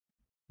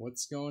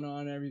What's going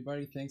on,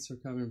 everybody? Thanks for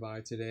coming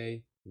by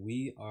today.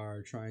 We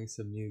are trying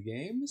some new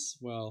games.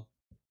 Well,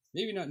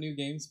 maybe not new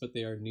games, but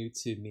they are new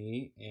to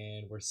me.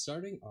 And we're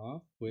starting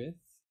off with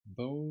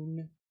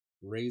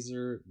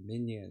Boneraiser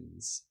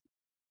Minions.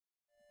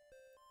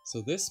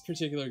 So this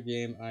particular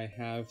game, I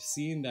have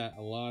seen that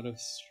a lot of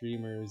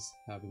streamers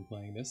have been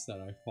playing this that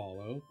I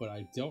follow, but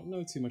I don't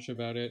know too much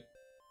about it.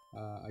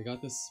 I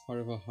got this part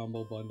of a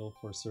humble bundle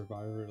for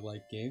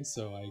survivor-like games,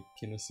 so I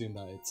can assume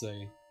that it's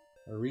a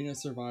arena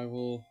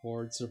survival,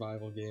 horde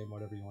survival game,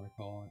 whatever you want to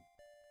call it.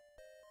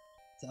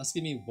 It's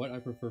asking me what I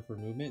prefer for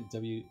movement.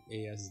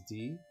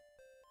 WASD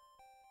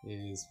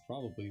is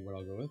probably what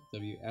I'll go with.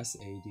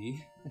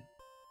 WSAD.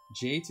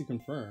 J to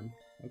confirm.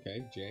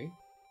 Okay, J.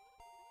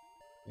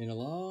 In a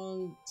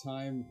long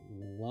time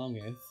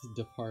longeth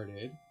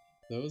departed,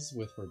 those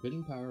with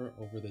forbidden power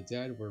over the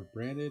dead were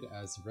branded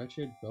as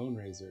wretched bone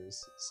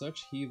raisers.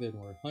 Such heathen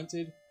were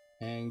hunted,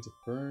 hanged,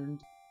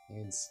 burned,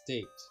 and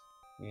staked,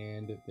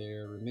 and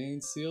their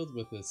remains sealed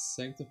with the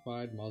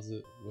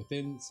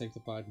within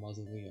sanctified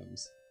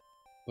mausoleums.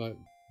 But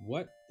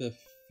what the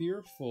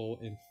fearful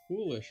and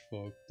foolish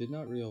folk did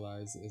not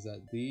realize is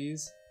that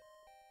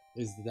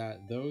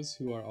those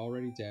who are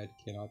already dead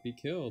cannot be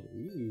killed.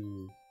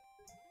 Ooh,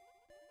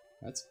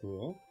 that's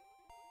cool.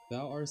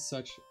 Thou art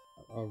such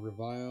a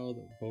reviled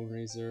bone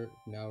raiser,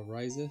 now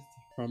riseth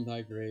from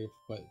thy grave,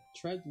 but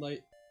tread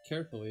light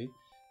carefully,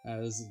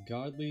 as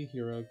godly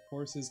heroic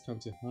forces come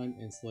to hunt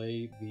and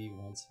slay thee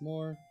once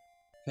more.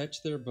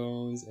 Fetch their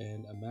bones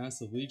and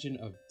amass a legion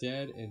of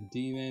dead and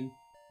demon,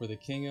 for the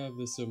king of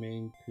this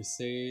domain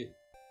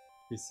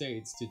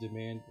crusades to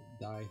demand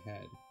thy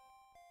head.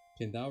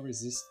 Can thou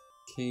resist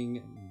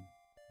King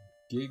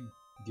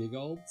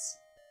Gigald's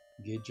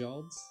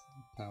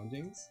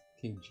poundings?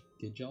 King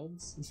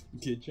Gigald's?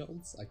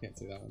 Gigald's? I can't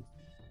say that one.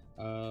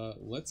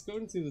 Let's go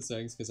into the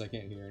settings because I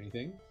can't hear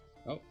anything.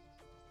 Oh,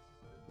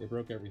 it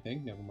broke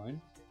everything. Never mind.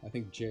 I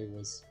think J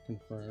was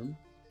confirmed.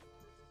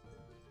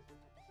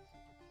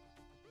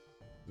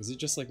 Is it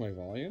just like my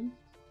volume?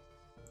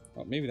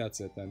 Oh, maybe that's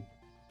it then.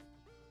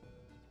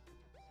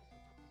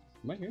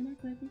 Am I hearing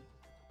that correctly?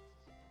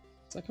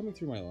 Is that coming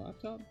through my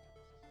laptop?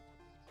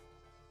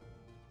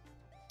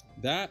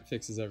 That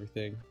fixes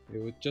everything.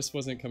 It just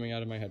wasn't coming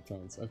out of my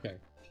headphones. Okay.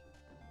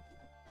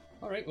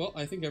 Alright, well,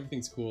 I think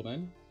everything's cool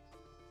then.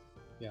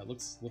 Yeah, it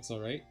looks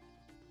alright.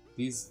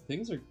 These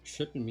things are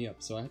tripping me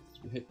up, so I have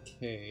to hit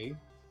K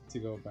to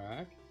go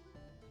back.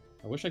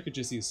 I wish I could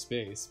just use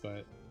space,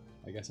 but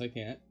I guess I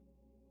can't.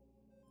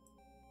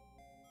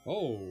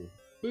 Oh!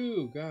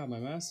 Boo! God, my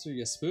master,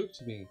 you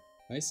spooked me.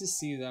 Nice to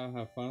see thou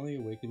have finally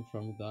awakened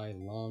from thy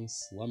long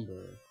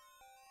slumber.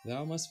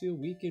 Thou must feel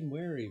weak and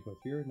weary, but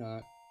fear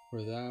not,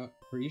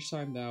 for each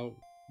time thou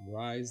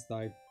rise,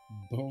 thy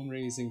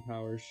bone-raising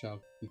powers shall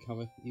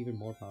becometh even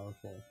more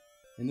powerful.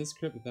 In this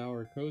crypt thou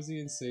art cozy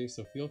and safe,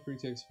 so feel free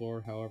to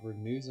explore. However,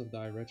 news of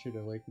thy wretched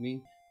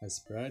awakening has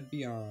spread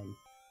beyond.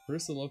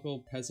 First, the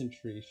local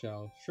peasantry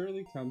shall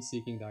surely come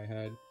seeking thy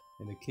head,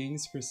 and the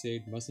king's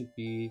crusade mustn't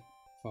be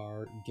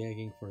far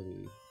gagging for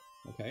thee.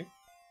 Okay.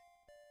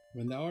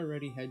 When thou art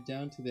ready, head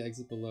down to the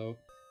exit below,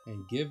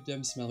 and give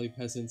them smelly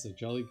peasants a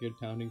jolly good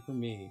pounding from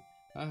me.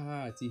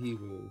 Haha, tee-hee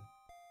woo.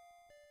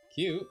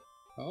 Cute.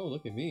 Oh,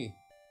 look at me.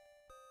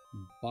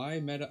 Buy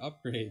meta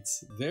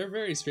upgrades. They're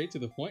very straight to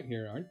the point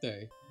here, aren't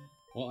they?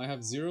 Well, I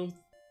have 0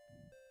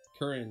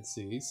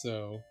 currency,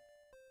 so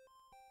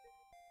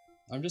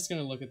I'm just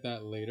gonna look at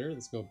that later.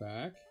 Let's go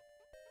back.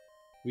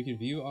 We can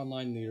view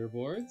online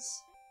leaderboards.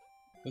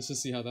 Let's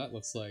just see how that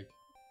looks like.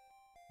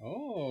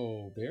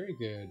 Oh, very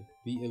good.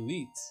 The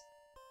elite.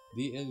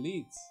 The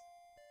elite.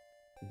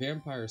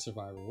 Vampire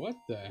survivor. What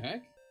the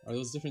heck? Are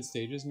those different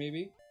stages,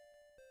 maybe?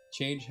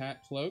 Change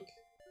hat cloak.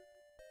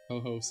 Ho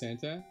ho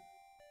Santa.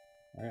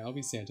 Alright, I'll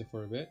be Santa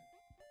for a bit.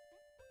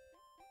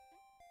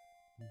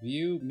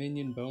 View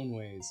minion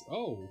boneways.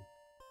 Oh!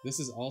 This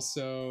is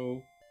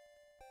also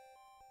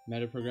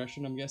meta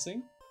progression, I'm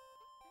guessing?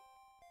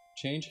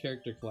 Change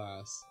character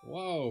class.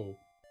 Whoa!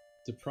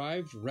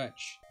 Deprived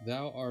wretch.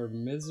 Thou art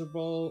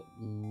miserable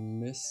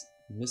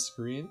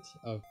miscreant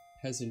of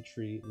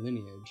peasantry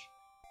lineage,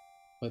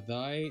 but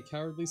thy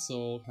cowardly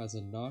soul has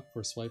a knock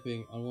for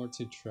swiping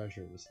unwanted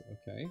treasures.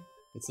 Okay.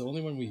 It's the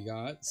only one we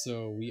got,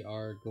 so we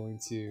are going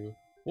to...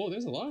 Whoa,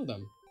 there's a lot of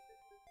them.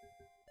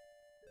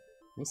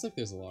 Looks like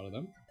there's a lot of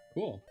them.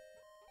 Cool.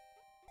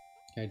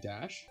 Can I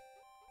dash?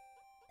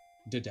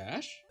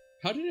 Da-dash?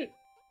 How did it...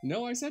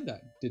 No, I said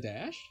that.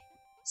 Da-dash?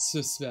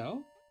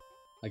 Spell?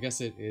 I guess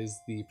it is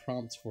the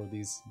prompt for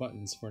these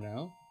buttons for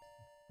now.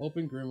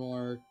 Open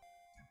grimoire.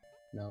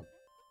 No.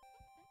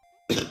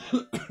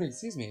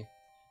 Excuse me.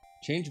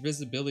 Change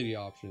visibility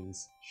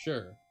options.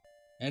 Sure.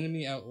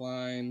 Enemy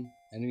outline.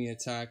 Enemy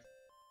attack.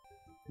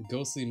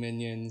 Ghostly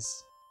minions.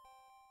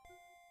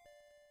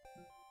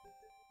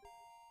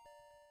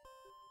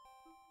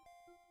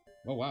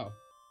 Oh wow.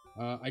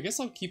 I guess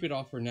I'll keep it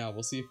off for now.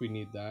 We'll see if we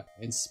need that.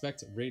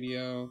 Inspect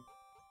radio.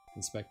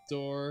 Inspect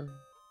door.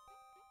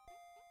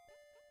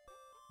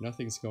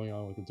 Nothing's going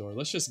on with the door.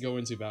 Let's just go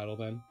into battle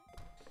then.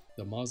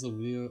 The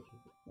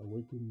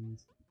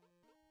Awakened.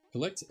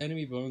 Collect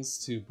enemy bones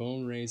to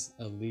bone raise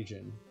a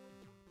legion.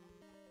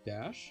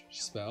 Dash?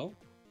 Spell?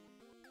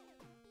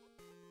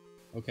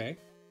 Okay.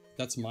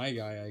 That's my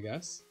guy, I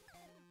guess.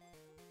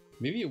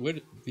 Maybe it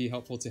would be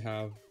helpful to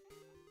have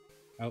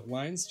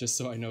outlines just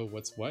so I know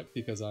what's what,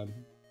 because I'm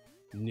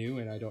new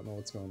and I don't know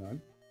what's going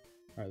on.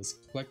 Alright, let's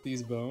collect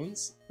these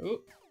bones.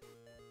 Oh!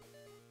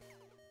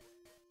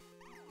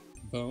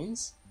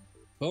 Bones.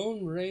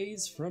 Bone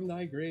raise from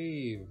thy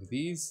grave.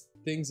 These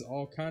things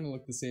all kind of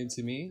look the same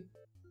to me.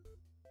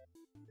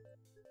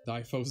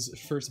 Thy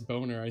first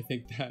boner, I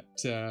think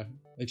that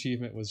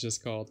achievement was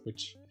just called,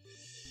 which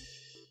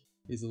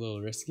is a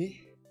little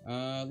risky.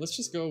 Let's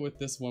just go with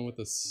this one with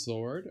the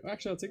sword.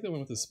 Actually, I'll take the one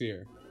with the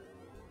spear.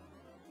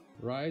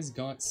 Rise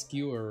Gaunt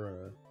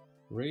Skewerer.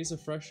 Raise a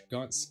fresh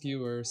Gaunt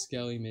Skewer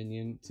Skelly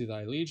minion to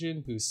thy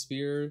legion, whose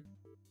spear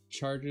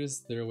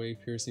charges their way,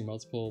 piercing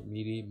multiple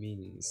meaty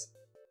meanies.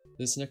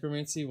 This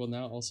necromancy will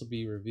now also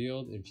be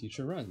revealed in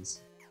future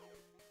runs.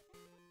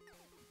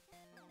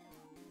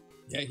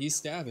 Yeah, he's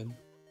stabbing.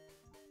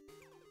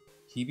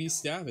 He be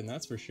stabbing,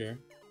 that's for sure.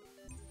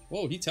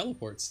 Whoa, he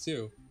teleports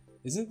too.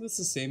 Isn't this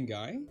the same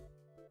guy?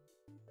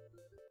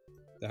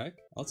 The heck?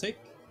 I'll take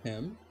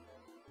him.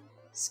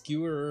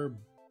 Skewerer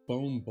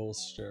Bone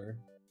Bolster.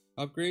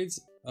 Upgrades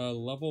a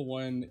level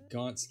 1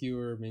 Gaunt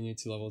Skewer minion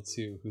to level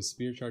 2, whose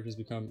spear charges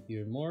become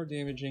even more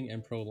damaging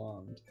and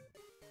prolonged.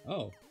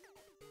 Oh.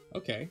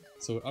 Okay,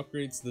 so it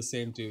upgrades the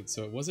same dude,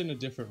 so it wasn't a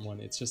different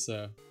one, it's just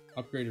a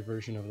upgraded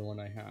version of the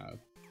one I have.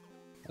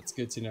 That's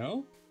good to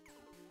know.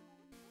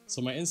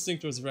 So my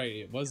instinct was right,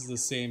 it was the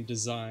same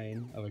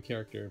design of a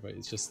character, but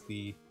it's just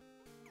the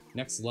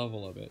next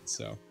level of it,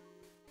 so.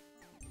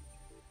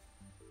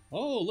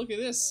 Oh, look at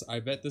this! I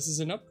bet this is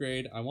an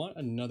upgrade. I want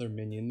another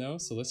minion though,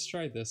 so let's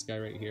try this guy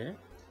right here.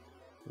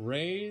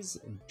 Raise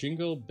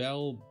Jingle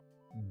Bell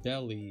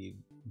Bellied.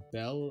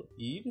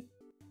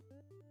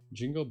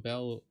 Jingle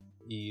Bell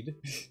Eid.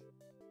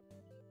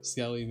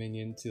 Skelly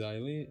minion to thy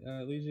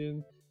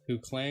legion, who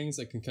clangs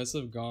a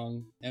concussive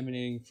gong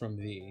emanating from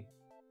thee.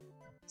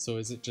 So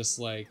is it just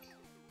like...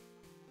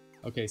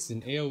 Okay, it's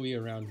an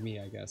AoE around me,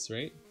 I guess,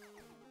 right?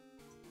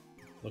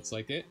 Looks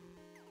like it.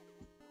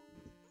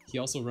 He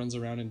also runs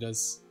around and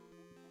does...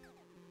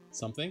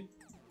 something?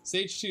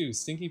 Stage 2,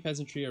 Stinky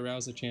Peasantry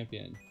arouse a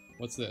champion.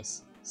 What's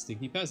this?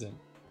 Stinky Peasant.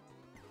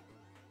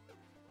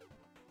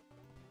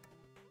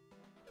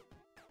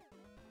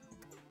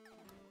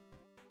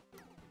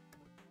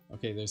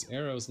 Okay, there's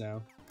arrows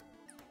now.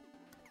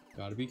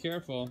 Gotta be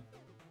careful.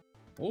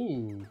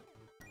 Oh,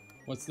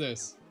 what's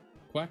this?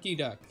 Quacky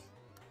Duck.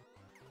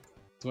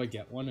 Do I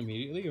get one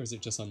immediately, or is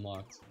it just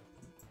unlocked?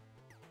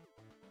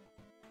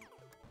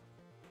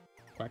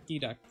 Quacky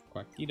Duck,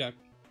 Quacky Duck.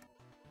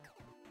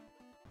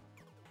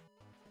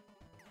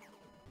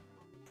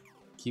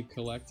 Keep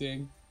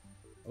collecting.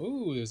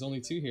 Oh, there's only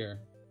 2 here.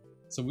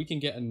 So we can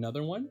get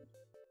another one?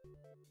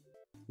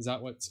 Is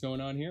that what's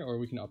going on here? Or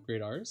we can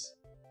upgrade ours?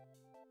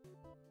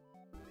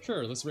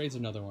 Sure, let's raise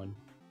another one.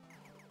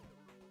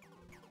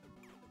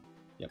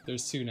 Yep,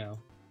 there's 2 now.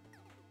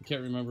 I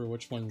can't remember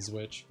which one's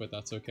which, but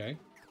that's okay.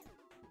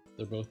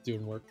 They're both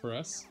doing work for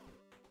us.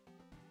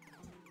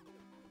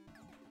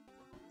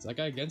 Is that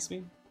guy against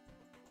me?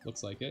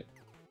 Looks like it.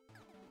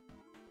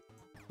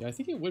 Yeah, I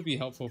think it would be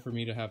helpful for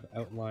me to have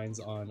outlines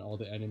on all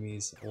the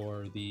enemies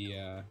or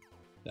the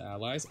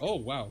allies. Oh,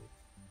 wow.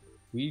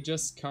 We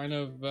just kind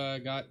of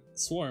got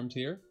swarmed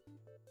here.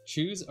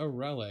 Choose a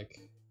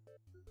relic.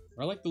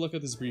 I like the look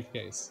of this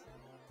briefcase.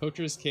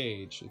 Poacher's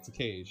Cage. It's a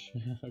cage.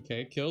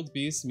 Okay. Killed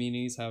beast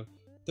meanies have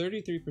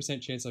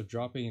 33% chance of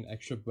dropping an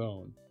extra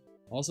bone.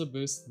 Also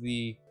boosts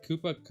the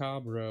Koopa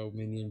Cabro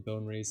minion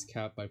bone raise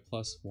cap by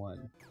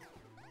 +1.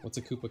 What's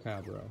a Koopa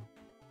Cabro?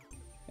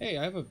 Hey,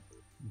 I have a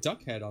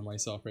duck head on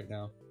myself right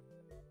now.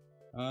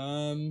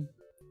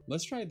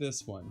 Let's try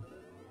this one.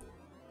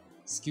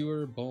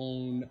 Skewer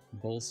Bone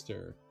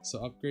Bolster. So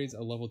upgrades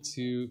a level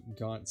 2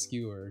 Gaunt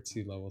Skewer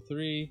to level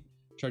 3.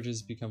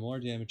 Charges become more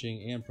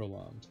damaging and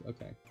prolonged.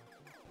 Okay.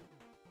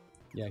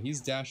 Yeah,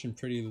 he's dashing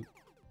pretty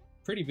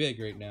big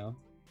right now.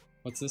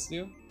 What's this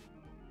do?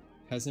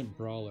 Peasant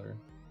Brawler.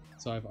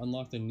 So I've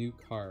unlocked a new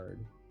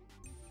card.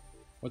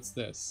 What's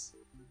this?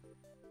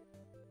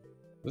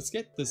 Let's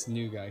get this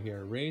new guy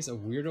here. Raise a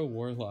Weirdo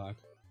Warlock.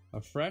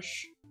 A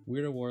fresh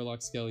Weirdo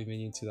Warlock Skelly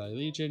minion to thy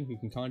legion who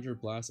can conjure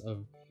blasts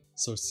of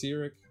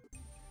sorceric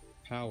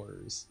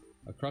powers.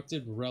 A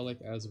corrupted relic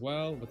as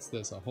well. What's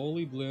this? A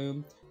Holy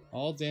Bloom.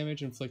 All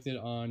damage inflicted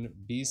on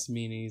beast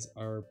meanies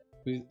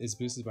is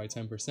boosted by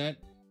 10%.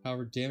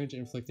 However, damage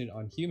inflicted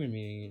on human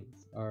meanies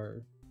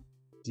are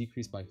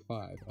decreased by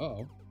 5.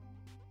 Uh-oh.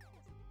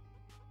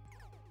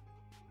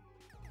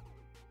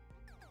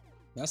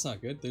 That's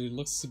not good. There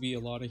looks to be a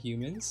lot of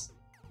humans.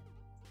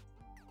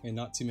 And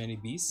not too many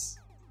beasts.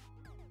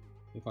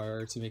 If I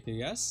were to make a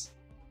guess.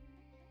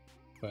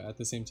 But at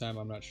the same time,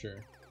 I'm not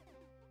sure.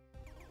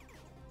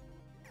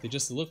 They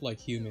just look like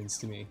humans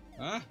to me.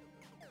 Ah!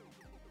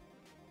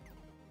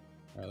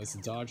 Alright, let's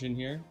dodge in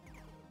here.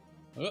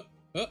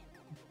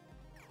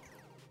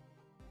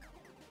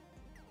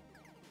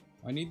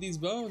 I need these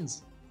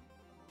bones.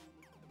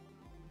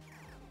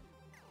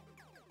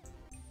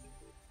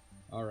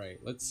 Alright,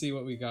 let's see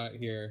what we got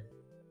here.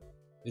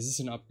 Is this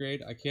an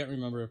upgrade? I can't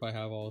remember if I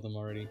have all of them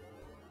already.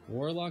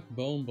 Warlock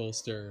Bone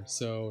Bolster.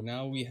 So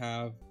now we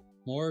have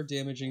more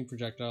damaging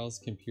projectiles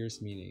can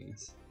pierce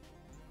meanings.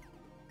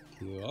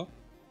 Cool.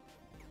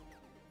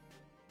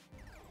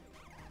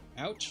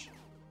 Ouch!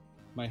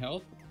 My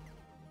health.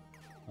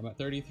 I'm at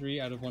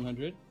 33 out of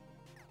 100.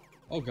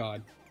 Oh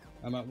god.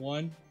 I'm at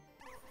 1.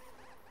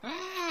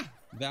 Ah!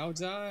 Thou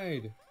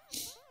died!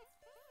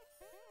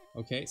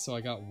 Okay, so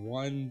I got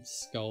 1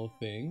 skull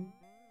thing.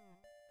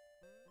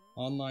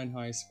 Online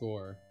high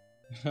score.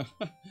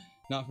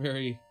 Not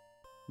very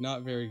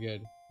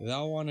good.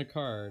 Thou want a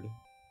card.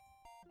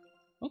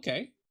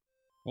 Okay.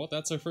 Well,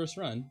 that's our first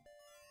run.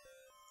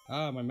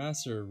 Ah, my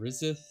master,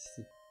 riseth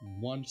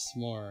once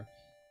more.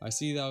 I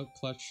see thou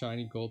clutch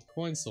shiny gold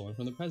coin stolen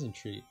from the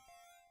peasantry.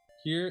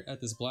 Here at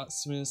this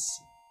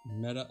blacksmith's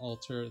meta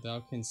altar,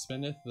 thou can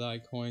spendeth thy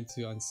coin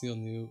to unseal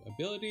new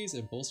abilities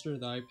and bolster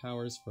thy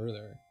powers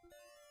further.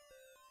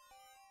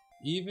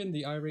 Even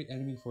the irate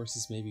enemy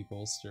forces may be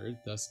bolstered,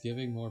 thus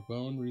giving more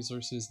bone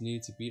resources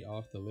needed to beat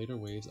off the later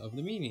waves of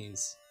the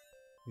meanies.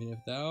 And if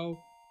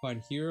thou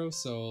find hero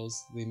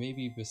souls, they may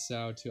be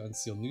bestowed to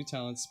unseal new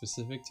talents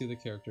specific to the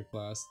character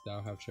class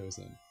thou have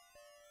chosen.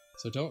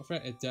 So don't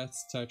fret if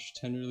death's touch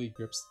tenderly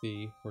grips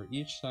thee, for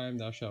each time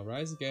thou shalt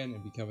rise again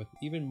and becometh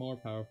even more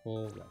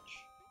powerful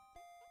wretch.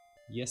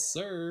 Yes,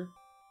 sir!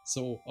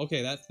 So,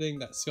 okay,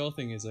 that skull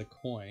thing is a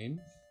coin.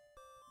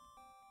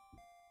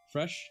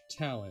 Fresh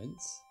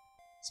talents,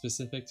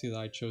 specific to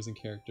thy chosen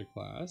character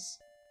class.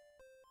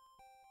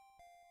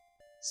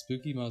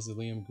 Spooky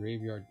Mausoleum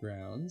Graveyard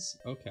Grounds,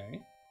 okay.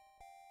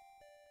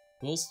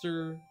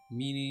 Bolster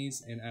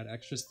meanies and add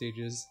extra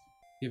stages,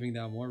 giving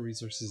thou more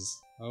resources.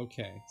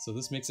 Okay, so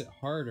this makes it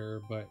harder,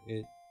 but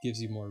it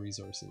gives you more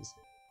resources.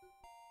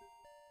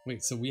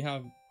 Wait, so we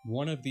have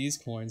one of these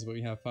coins, but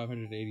we have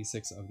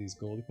 586 of these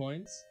gold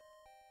coins?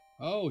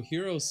 Oh,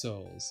 hero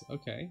souls,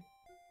 okay.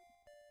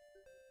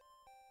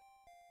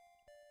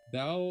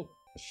 Thou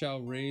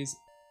shalt raise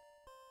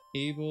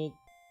able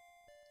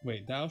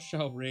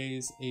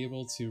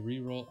to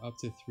reroll up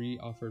to 3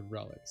 offered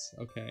relics,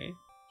 okay.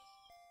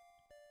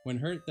 When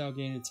hurt, thou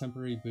gain a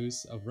temporary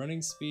boost of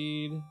running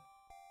speed.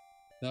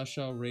 Thou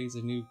shalt rise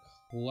anew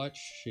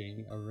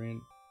clutching a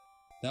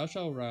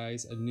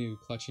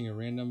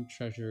random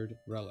treasured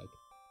relic,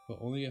 but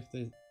only if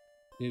it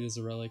is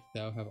a relic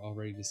thou have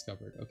already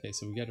discovered. Okay,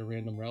 so we get a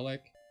random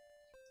relic,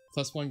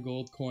 plus 1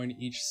 gold coin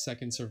each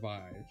second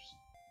survived.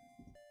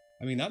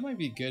 I mean, that might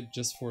be good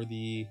just for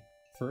the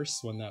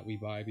first one that we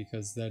buy,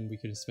 because then we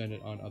can spend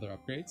it on other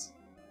upgrades.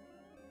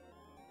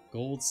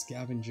 Gold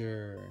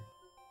Scavenger.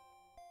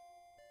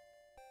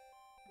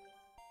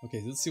 Okay,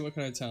 let's see what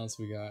kind of talents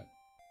we got.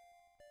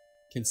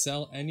 Can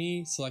sell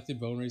any selected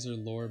Boneraiser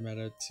lore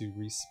meta to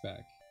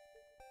respec.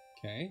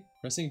 Okay.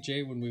 Pressing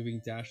J when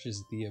moving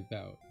dashes thee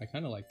about. I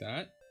kind of like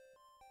that.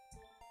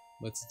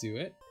 Let's do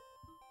it.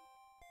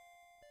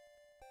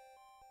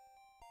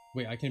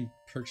 Wait, I can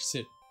purchase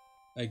it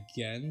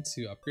again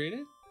to upgrade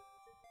it?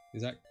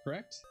 Is that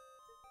correct?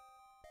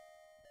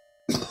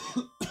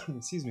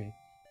 Excuse me.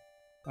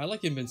 I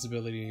like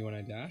invincibility when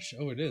I dash.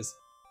 Oh, it is.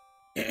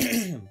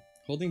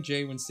 Holding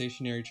J when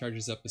stationary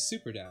charges up a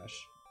super dash.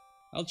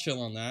 I'll chill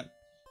on that.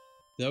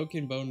 Thou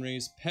can bone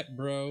raise Pet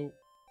Bro,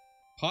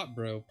 Pot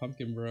Bro,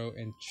 Pumpkin Bro,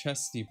 and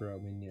Chesty Bro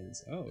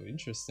minions. Oh,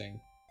 interesting.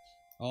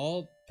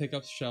 All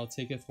pickups shall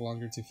taketh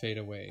longer to fade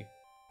away.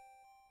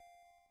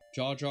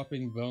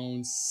 Jaw-dropping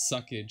bone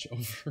suckage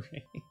over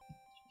range.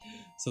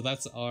 So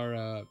that's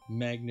our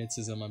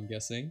magnetism, I'm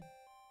guessing.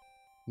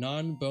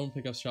 Non-bone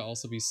pickups shall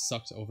also be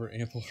sucked over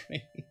ample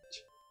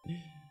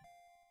range.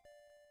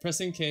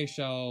 Pressing K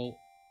shall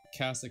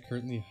cast a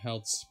currently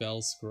held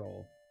spell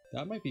scroll.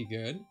 That might be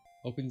good.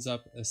 Opens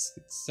up a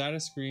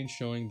status screen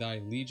showing thy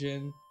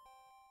legion.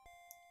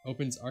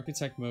 Opens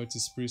architect mode to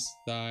spruce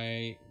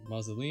thy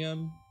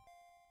mausoleum.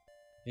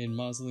 In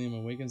Mausoleum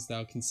Awakens,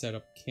 thou can set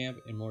up camp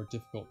in more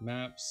difficult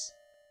maps.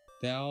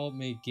 Thou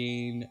may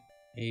gain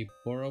a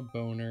Boro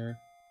Boner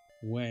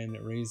when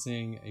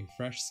raising a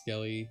fresh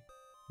skelly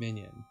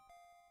minion.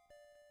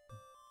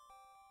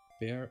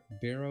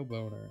 Barrow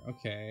Boner,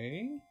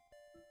 okay.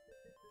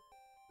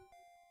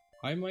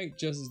 I might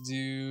just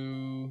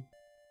do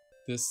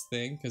this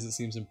thing because it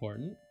seems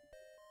important.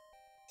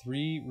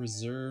 3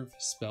 reserve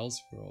spell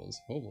scrolls.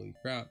 Holy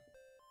crap.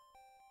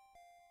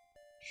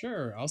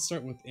 Sure, I'll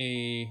start with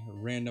a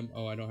random...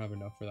 Oh, I don't have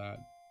enough for that.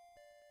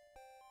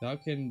 Thou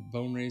can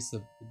bone raise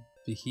the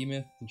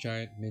behemoth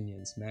giant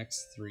minions.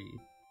 Max 3.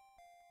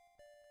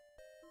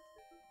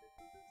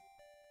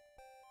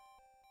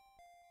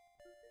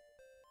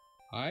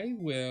 I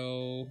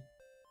will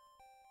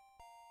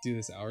do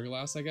this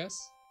hourglass, I guess.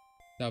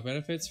 Thou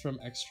benefits from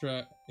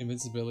extra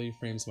invincibility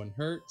frames when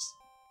hurt.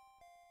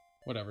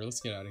 Whatever,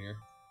 let's get out of here.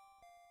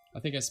 I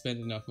think I spent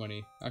enough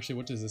money. Actually,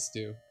 what does this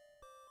do?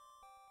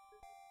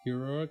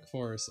 Heroic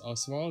Force. A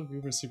small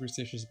group of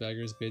superstitious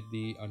beggars bid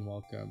thee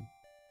unwelcome.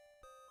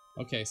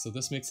 Okay, so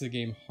this makes the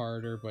game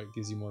harder, but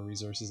gives you more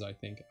resources, I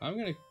think. I'm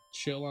gonna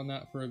chill on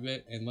that for a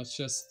bit, and let's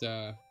just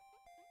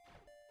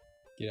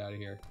get out of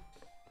here.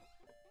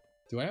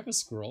 Do I have a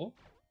scroll?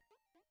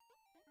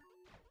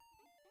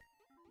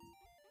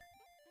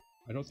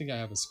 I don't think I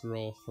have a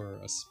scroll for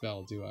a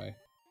spell, do I?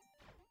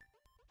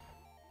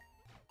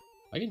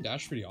 I can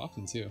dash pretty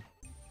often, too.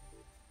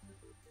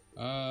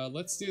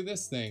 Let's do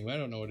this thing. I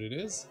don't know what it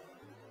is.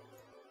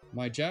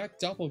 My Jack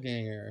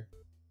Doppelganger,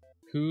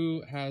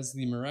 who has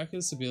the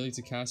miraculous ability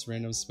to cast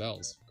random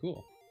spells.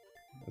 Cool.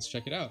 Let's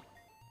check it out.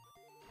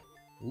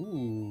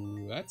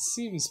 Ooh, that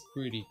seems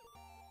pretty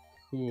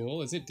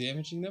cool. Is it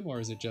damaging them, or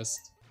is it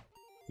just...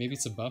 maybe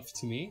it's a buff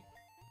to me?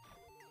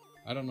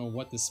 I don't know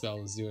what this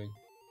spell is doing.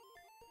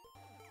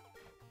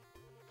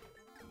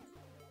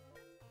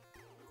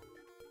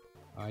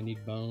 I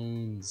need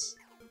bones.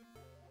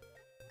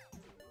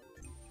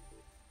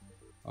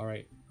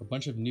 Alright, a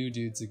bunch of new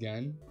dudes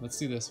again. Let's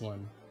do this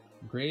one.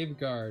 Grave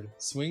Guard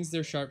swings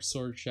their sharp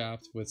sword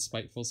shaft with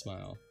spiteful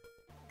smile.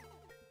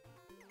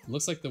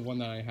 Looks like the one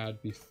that I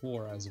had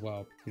before as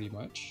well, pretty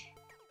much.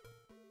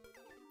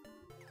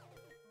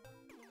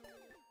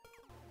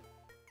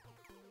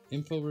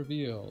 Info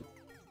revealed.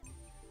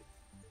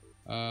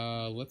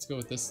 Let's go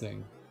with this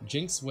thing.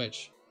 Jinx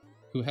Witch,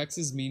 who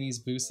hexes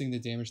meanies, boosting the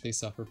damage they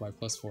suffer by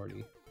plus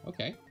 40.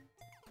 Okay.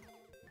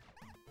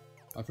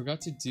 I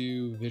forgot to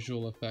do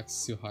visual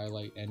effects to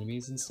highlight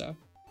enemies and stuff.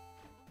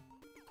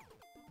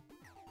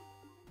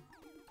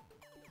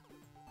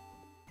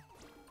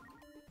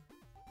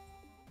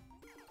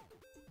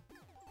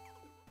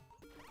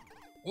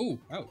 Oh,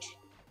 ouch.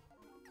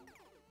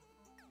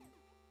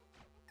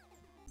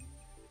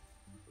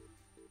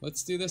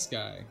 Let's do this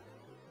guy.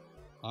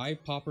 Eye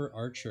Popper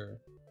Archer,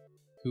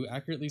 who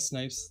accurately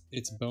snipes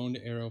its boned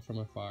arrow from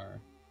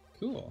afar.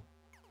 Cool.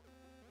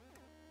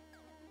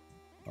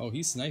 Oh,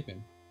 he's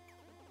sniping.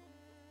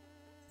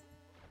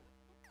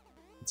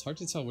 It's hard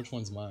to tell which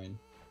one's mine.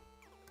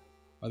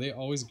 Are they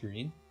always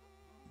green?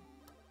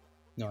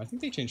 No, I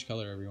think they change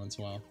color every once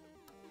in a while.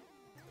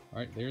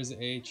 Alright, there's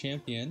a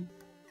champion.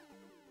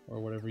 Or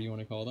whatever you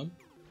want to call them.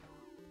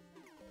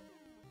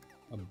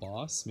 A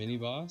boss, mini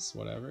boss,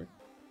 whatever.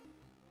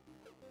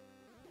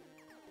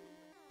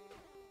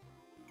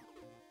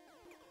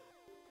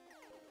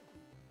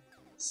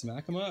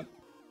 Smack him up.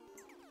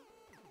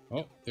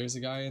 Oh, there's a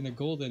guy in the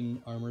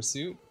golden armor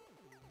suit.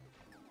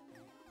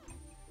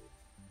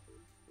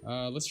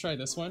 Let's try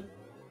this one.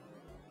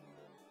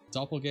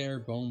 Doppelganger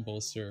Bone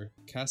Bolster.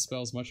 Cast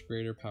spells much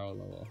greater power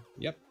level.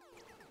 Yep.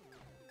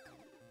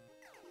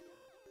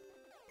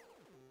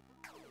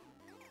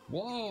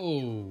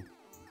 Whoa!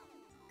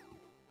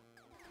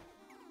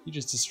 You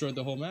just destroyed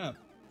the whole map.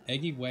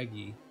 Eggy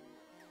Weggy.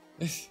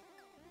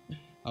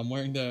 I'm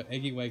wearing the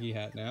Eggy Weggy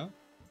hat now.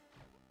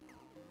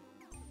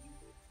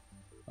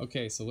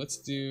 Okay, so let's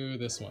do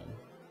this one.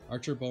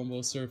 Archer Bone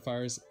Bolster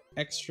fires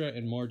extra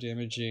and more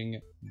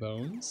damaging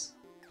bones.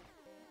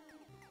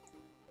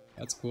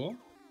 That's cool.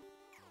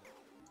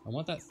 I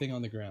want that thing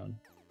on the ground.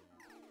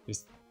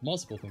 There's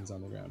multiple things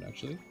on the ground,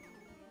 actually.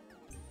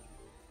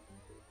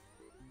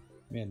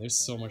 Man, there's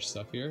so much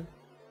stuff here.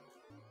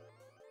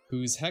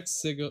 Whose hex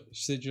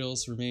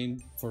sigils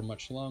remain for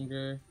much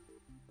longer.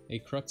 A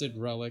corrupted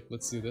relic.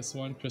 Let's do this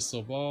one.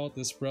 Crystal Ball.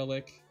 This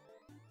relic.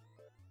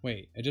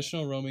 Wait.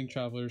 Additional roaming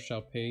travelers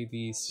shall pay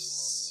these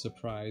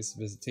surprise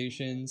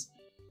visitations.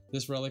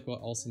 This relic will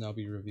also now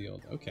be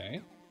revealed.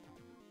 Okay.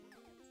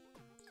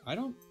 I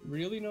don't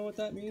really know what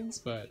that means,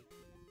 but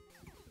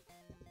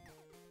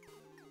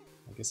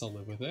I guess I'll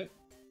live with it.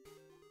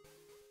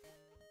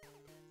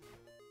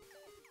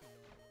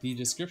 The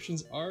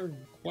descriptions are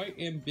quite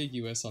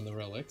ambiguous on the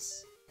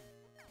relics.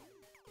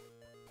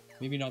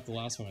 Maybe not the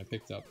last one I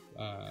picked up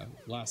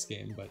last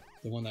game, but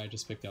the one that I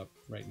just picked up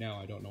right now,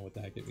 I don't know what the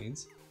heck it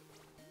means.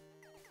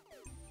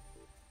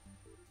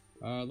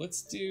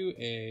 Let's do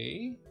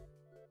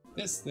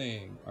this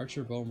thing.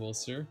 Archer Bone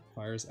Bolster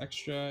fires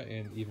extra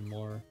and even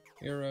more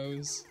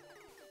arrows.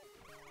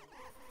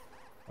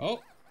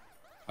 Oh!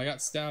 I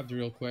got stabbed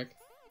real quick.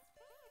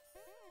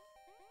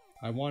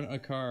 I want a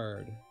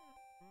card.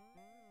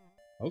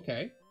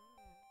 Okay.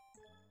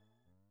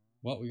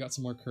 Well, we got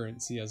some more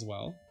currency as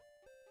well.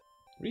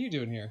 What are you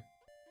doing here?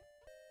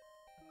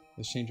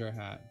 Let's change our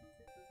hat.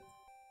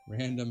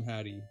 Random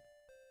Hattie.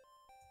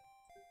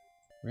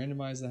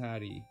 Randomize the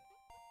Hattie.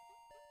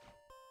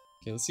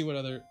 Okay, let's see what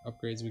other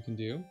upgrades we can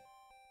do.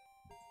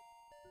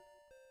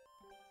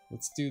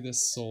 Let's do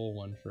this soul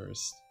one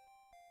first.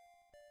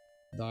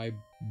 Thy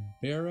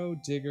Barrow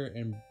Digger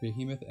and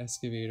Behemoth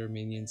Excavator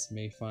minions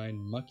may find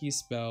mucky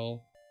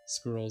spell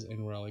scrolls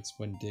and relics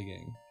when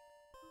digging.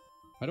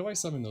 How do I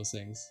summon those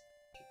things?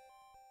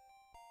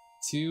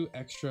 2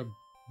 extra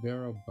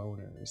Barrow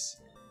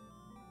Boners.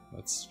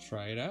 Let's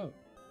try it out.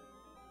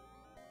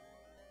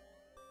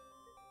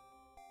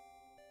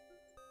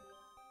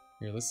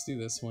 Here, let's do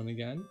this one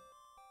again.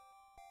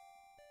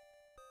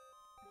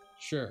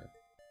 Sure.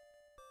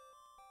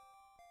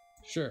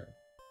 Sure.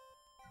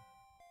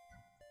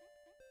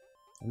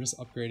 I'm just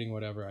upgrading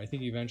whatever. I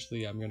think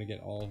eventually I'm gonna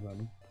get all of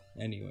them.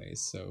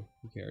 anyways, so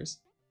who cares?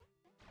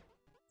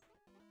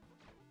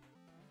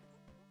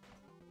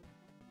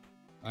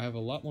 I have a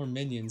lot more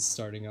minions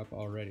starting up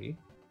already.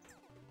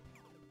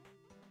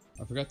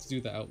 I forgot to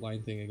do the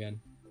outline thing again.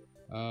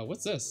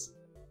 What's this?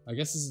 I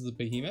guess this is the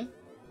behemoth?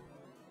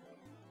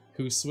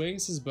 Who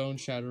swings his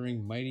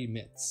bone-shattering mighty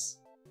mitts.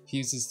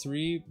 Fuses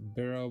 3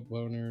 barrow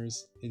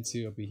boners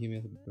into a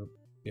behemoth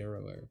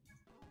barrower.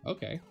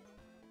 Okay.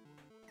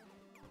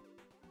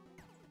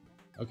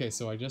 Okay,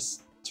 so I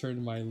just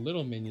turned my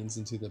little minions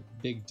into the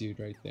big dude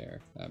right there.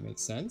 That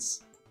makes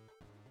sense.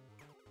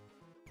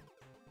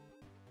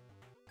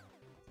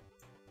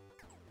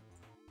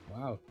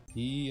 Wow,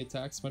 he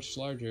attacks much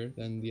larger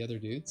than the other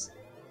dudes.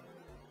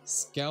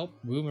 Scalp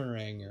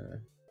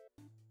Boomeranger.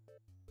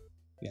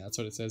 Yeah, that's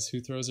what it says. Who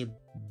throws her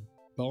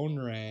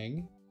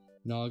bonerang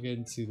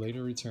noggin to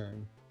later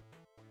return.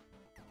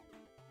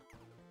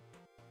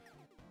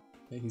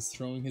 Okay, he's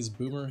throwing his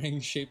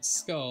boomerang-shaped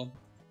skull.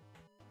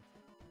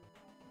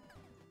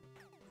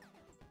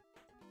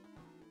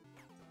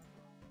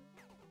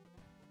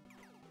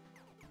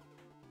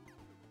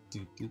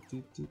 Do do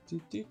do do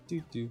do do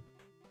do do.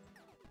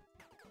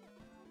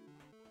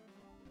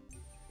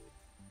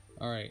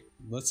 Alright,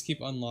 let's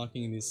keep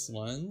unlocking these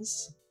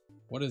ones.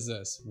 What is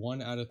this?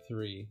 1 out of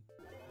 3.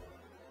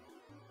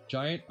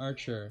 Giant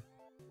Archer,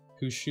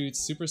 who shoots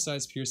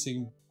supersized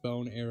piercing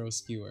bone arrow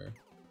skewer.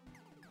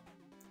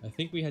 I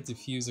think we had to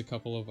fuse a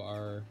couple of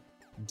our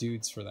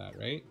dudes for that,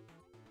 right?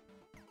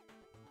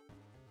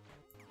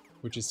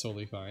 Which is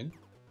totally fine.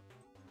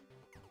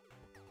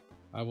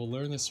 I will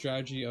learn the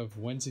strategy of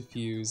when to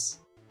fuse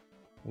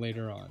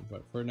later on,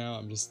 but for now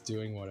I'm just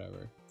doing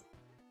whatever.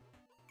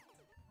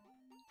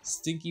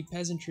 Stinky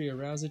Peasantry,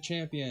 arouse a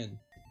champion!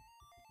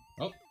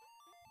 Oh!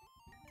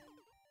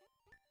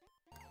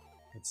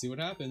 Let's see what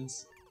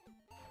happens.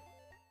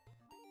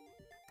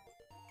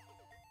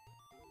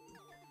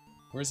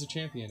 Where's the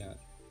champion at?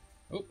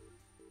 Oh!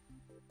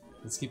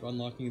 Let's keep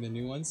unlocking the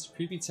new ones.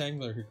 Creepy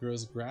Tangler, who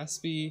grows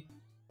graspy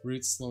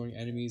roots, slowing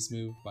enemies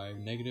move by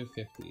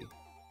 -50.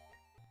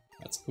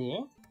 That's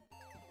cool.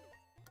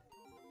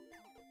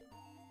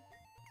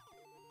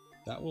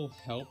 That will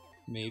help,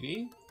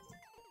 maybe?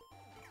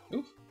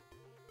 Oof!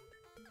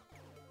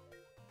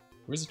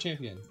 Where's the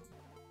champion?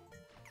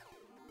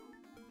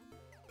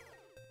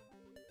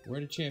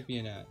 Where's the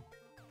champion at?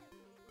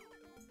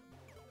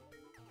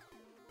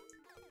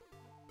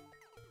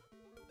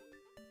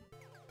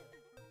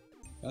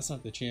 That's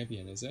not the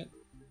champion, is it?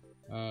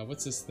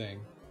 What's this thing?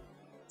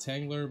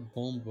 Tangler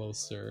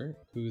Bomboster,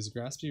 whose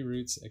graspy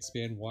roots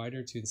expand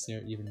wider to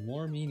ensnare even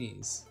more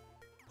meanies.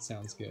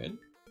 Sounds good.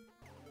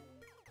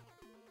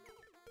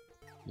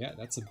 Yeah,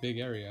 that's a big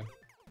area.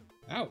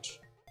 Ouch!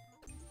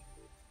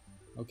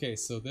 Okay,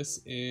 so this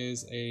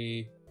is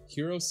a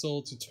Hero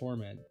Soul to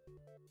Torment.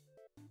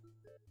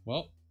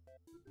 Well,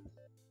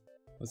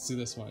 let's do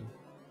this one.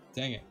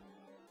 Dang it.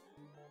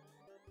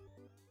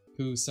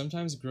 Who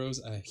sometimes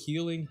grows a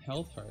healing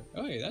health heart.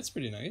 Oh, hey, that's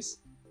pretty nice.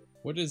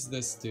 What does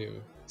this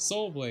do?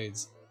 Soul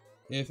Blades.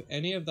 If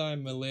any of thy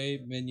melee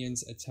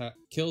minions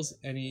kills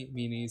any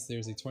meanies,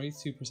 there's a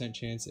 22%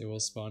 chance it will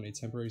spawn a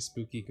temporary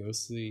spooky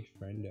ghostly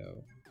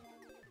friendo.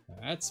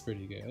 That's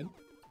pretty good.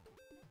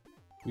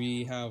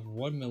 We have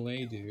one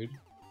melee dude,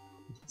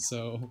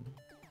 so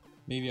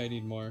maybe I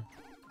need more.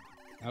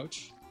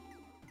 Ouch.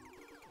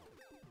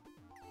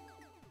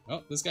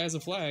 Oh, this guy has a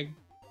flag.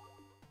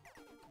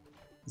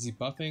 Is he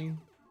buffing?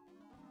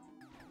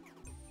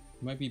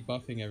 He might be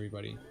buffing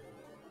everybody.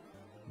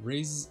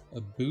 Raise a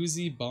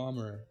boozy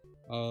bomber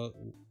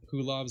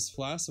who lobs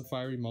flasks of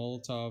fiery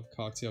Molotov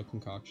cocktail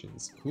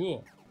concoctions.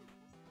 Cool.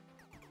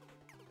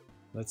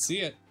 Let's see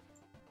it.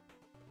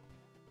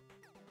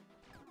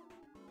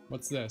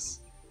 What's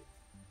this?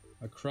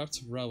 A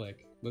corrupt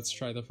relic. Let's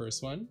try the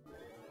first one.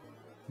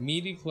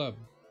 Meaty club.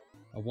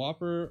 A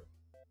whopper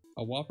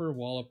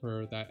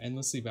walloper that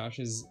endlessly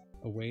bashes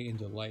away in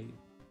delight.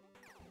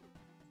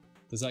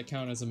 Does that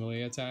count as a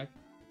melee attack?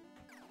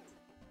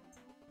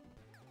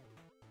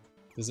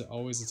 Does it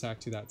always attack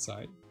to that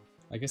side?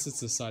 I guess it's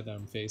the side that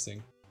I'm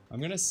facing.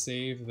 I'm gonna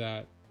save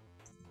that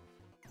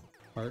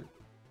heart.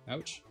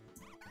 Ouch.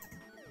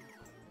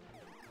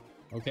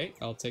 Okay,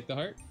 I'll take the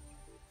heart.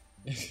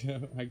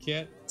 I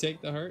can't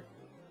take the heart.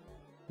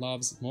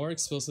 Lobs more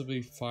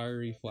explosively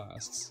fiery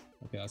flasks.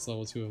 Okay, that's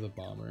level 2 of the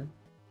bomber.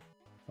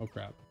 Oh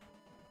crap.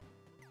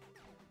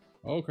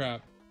 Oh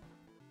crap.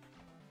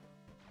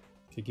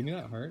 Okay, give me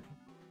that heart.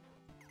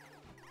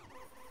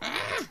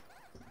 Ah!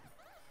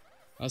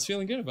 I was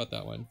feeling good about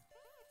that one.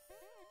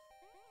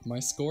 My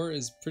score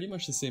is pretty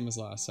much the same as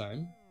last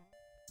time.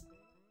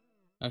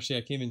 Actually,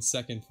 I came in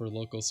second for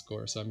local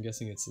score, so I'm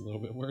guessing it's a little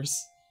bit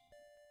worse.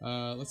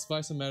 Let's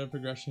buy some meta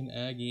progression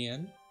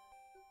again.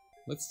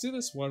 Let's do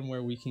this one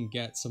where we can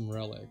get some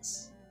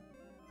relics.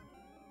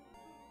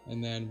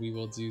 And then we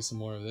will do some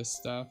more of this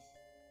stuff.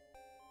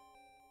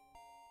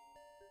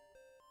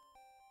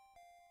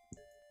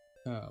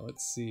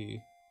 Let's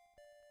see.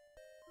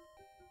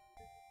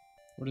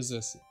 What is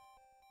this?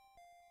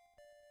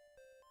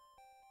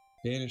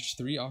 Banish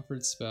 3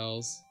 offered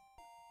spells.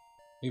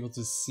 Able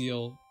to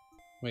seal.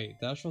 Wait,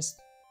 thou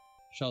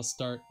shall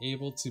start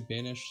able to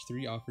banish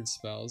 3 offered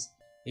spells.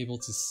 Able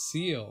to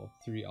seal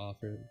 3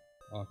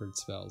 offered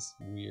spells.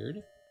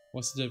 Weird.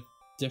 What's the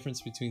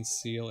difference between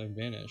seal and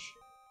banish?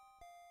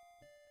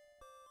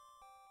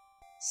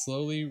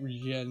 Slowly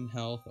regen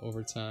health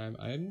over time.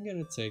 I'm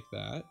gonna take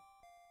that.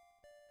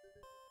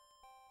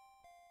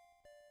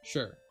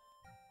 Sure.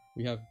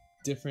 We have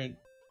different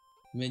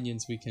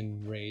minions we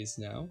can raise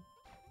now.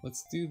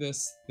 Let's do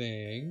this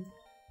thing.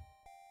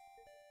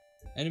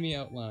 Enemy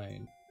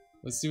outline.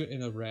 Let's do it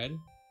in a red.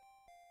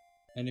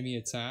 Enemy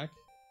attack.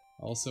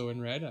 Also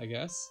in red, I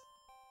guess.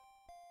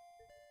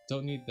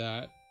 Don't need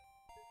that.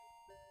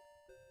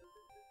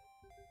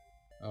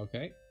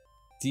 Okay.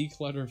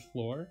 Declutter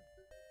floor.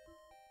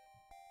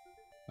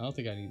 I don't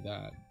think I need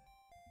that.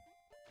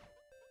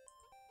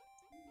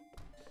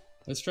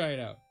 Let's try it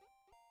out.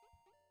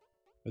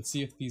 Let's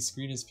see if the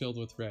screen is filled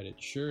with red. It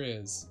sure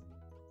is.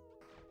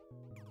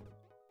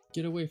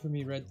 Get away from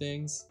me, red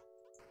things.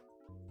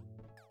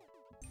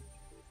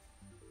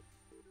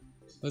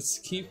 Let's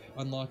keep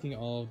unlocking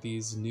all of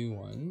these new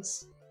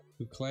ones.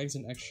 Who clangs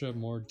an extra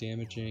more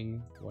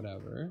damaging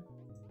whatever.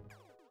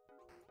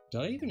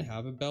 Did I even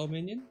have a bell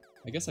minion?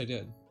 I guess I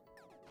did.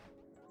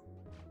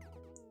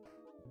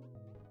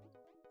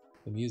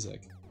 The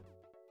music.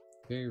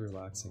 Very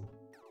relaxing.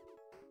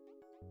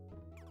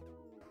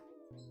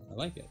 I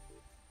like it.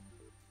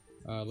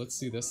 Let's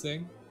do this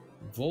thing.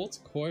 Volt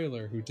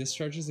Coiler, who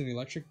discharges an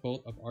electric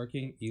bolt of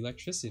arcing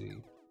electricity.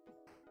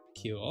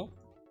 Cool.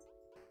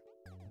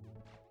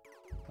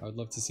 I would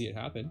love to see it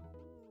happen.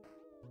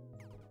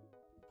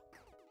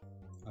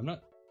 I'm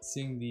not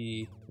seeing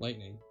the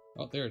lightning.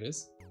 Oh, there it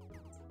is.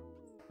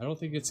 I don't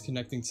think it's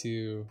connecting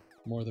to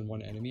more than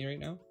one enemy right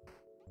now.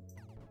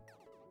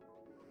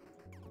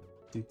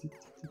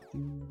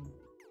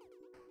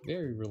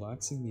 Very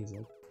relaxing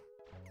music.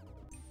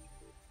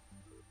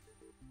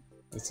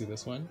 Let's do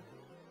this one.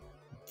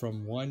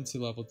 From 1 to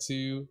level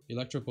 2,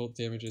 Electro Bolt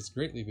damage is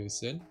greatly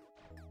boosted.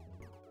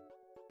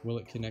 Will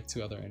it connect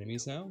to other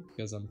enemies now?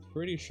 Because I'm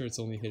pretty sure it's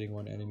only hitting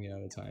one enemy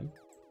at a time.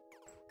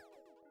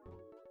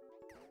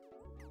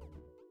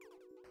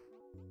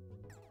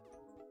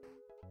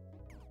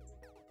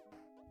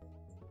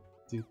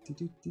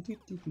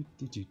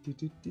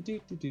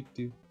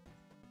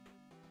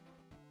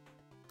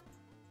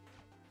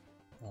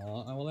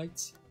 Aw, I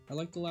liked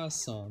the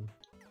last song.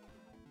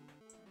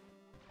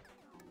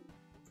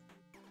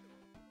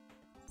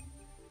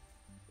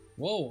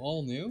 Whoa,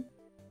 all new?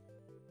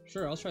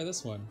 Sure, I'll try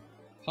this one.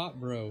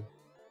 Pot Bro.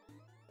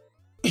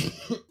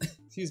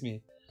 Excuse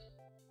me.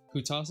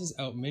 Who tosses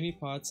out mini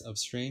pots of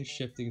strange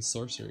shifting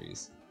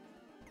sorceries.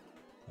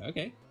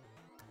 Okay.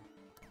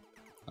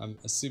 I'm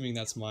assuming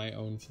that's my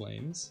own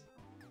flames.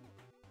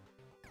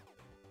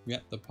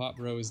 Yep, the Pot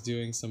Bro is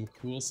doing some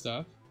cool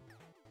stuff.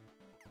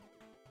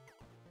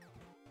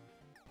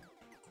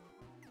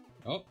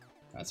 Oh,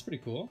 that's pretty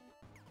cool.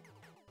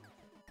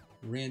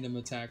 Random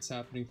attacks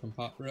happening from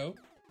Pot Bro.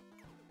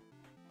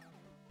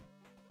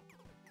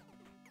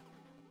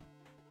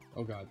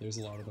 Oh god, there's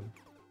a lot of them.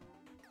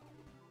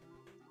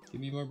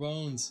 Give me more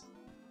bones.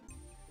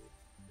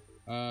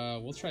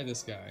 We'll try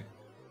this guy.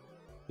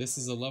 This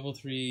is a level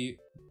 3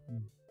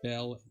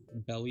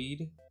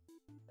 bellied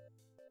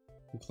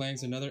who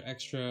clangs another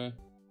extra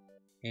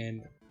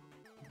and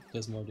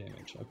does more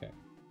damage. Okay.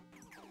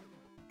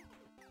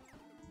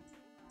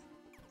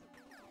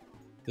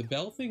 The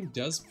bell thing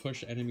does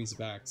push enemies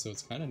back, so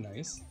it's kind of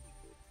nice.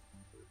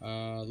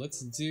 Let's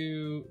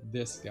do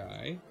this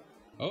guy.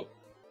 Oh,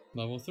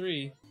 level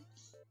 3.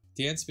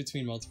 Dance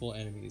between multiple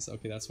enemies.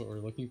 Okay, that's what we're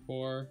looking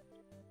for.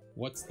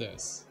 What's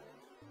this?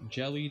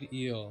 Jellied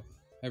eel.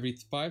 Every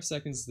 5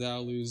 seconds thou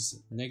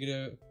lose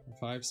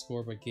 -5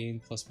 score but gain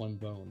 +1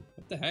 bone.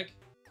 What the heck?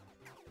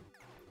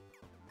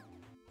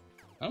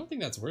 I don't think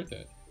that's worth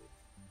it.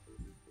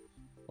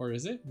 Or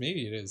is it?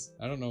 Maybe it is.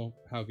 I don't know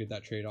how good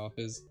that trade-off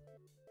is.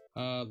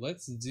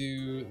 Let's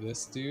do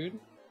this dude.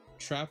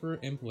 Trapper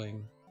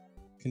Impling.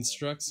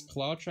 Constructs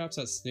claw traps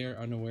that snare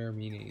unaware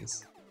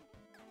meanies.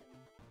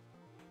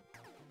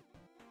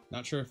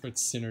 Not sure if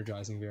it's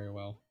synergizing very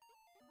well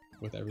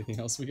with everything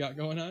else we got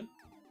going on.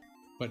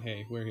 But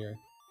hey, we're here.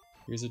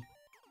 Here's a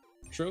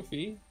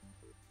trophy.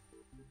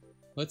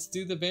 Let's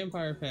do the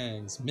Vampire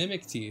Fangs.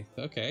 Mimic Teeth.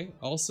 Okay.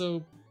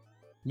 Also,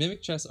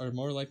 Mimic chests are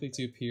more likely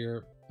to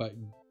appear, but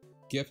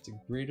gift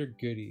greater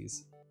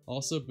goodies.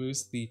 Also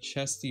boost the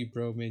chesty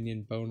bro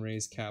minion bone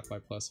raise cap by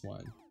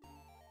 +1.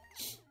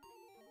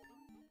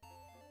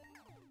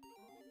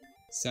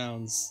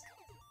 Sounds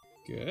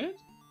good?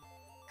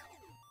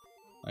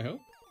 I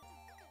hope.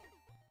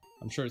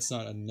 I'm sure it's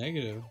not a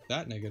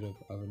that negative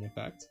of an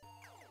effect.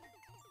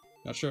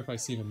 Not sure if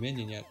I've seen a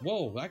minion yet.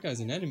 Whoa, that guy's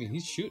an enemy.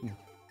 He's shooting.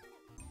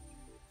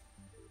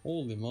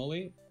 Holy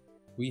moly.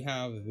 We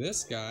have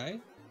this guy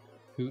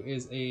who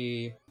is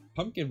a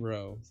pumpkin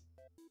bro.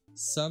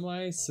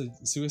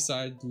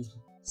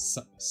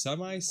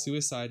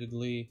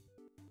 Semi-suicidally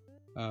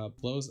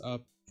blows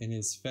up in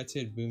his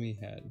fetid boomy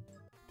head.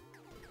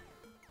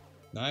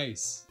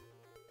 Nice.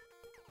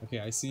 Okay,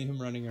 I see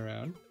him running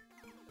around.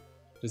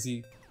 Does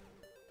he...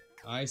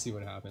 I see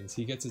what happens.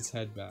 He gets its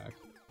head back.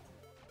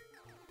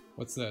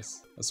 What's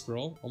this? A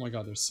scroll? Oh my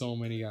god, there's so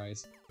many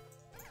guys.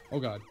 Oh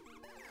god.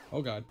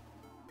 Oh god.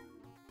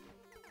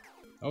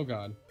 Oh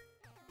god.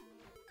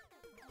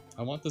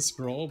 I want the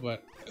scroll,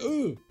 but...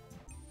 Ooh!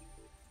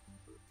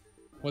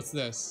 What's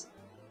this?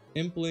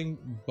 Impling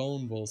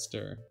Bone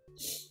Bolster.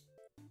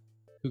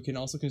 Who can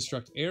also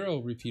construct arrow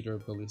repeater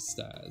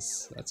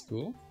ballistas. That's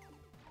cool.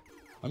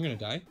 I'm gonna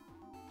die.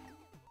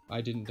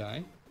 I didn't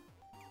die.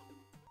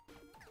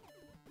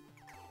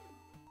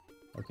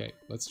 Okay,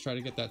 let's try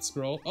to get that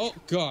scroll. Oh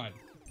god!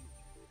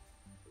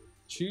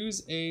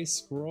 Choose a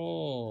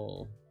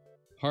scroll.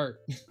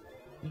 Heart.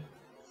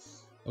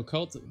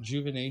 Occult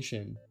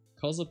Juvenation.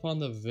 Calls upon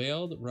the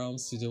Veiled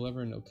Realms to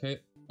deliver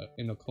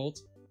an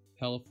occult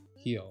health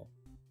heal.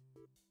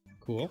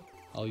 Cool.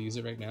 I'll use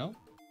it right now.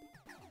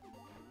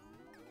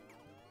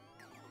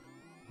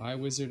 High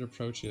Wizard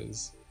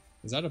approaches.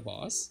 Is that a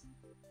boss?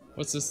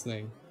 What's this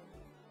thing?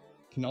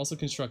 Can also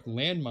construct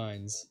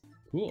landmines.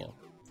 Cool.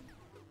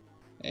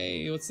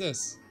 Hey, what's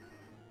this?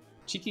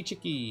 Cheeky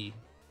Chicky.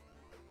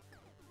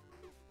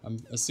 I'm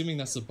assuming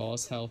that's the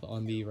boss health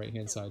on the right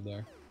hand side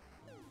there.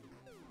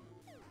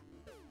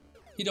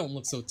 He don't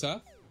look so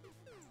tough.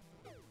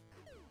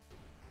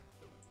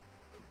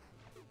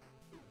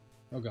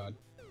 Oh god.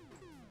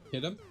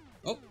 Hit him.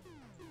 Oh!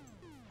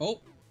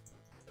 Oh!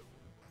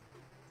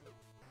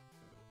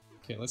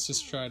 Okay, let's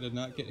just try to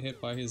not get hit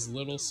by his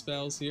little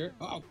spells here.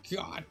 Oh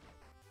god!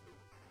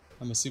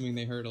 I'm assuming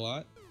they hurt a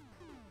lot.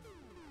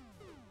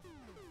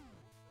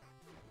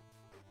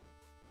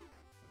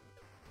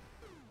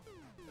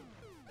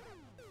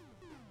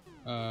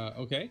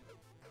 Okay.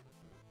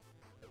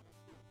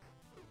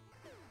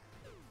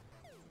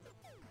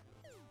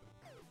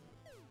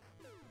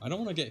 I don't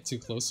want to get too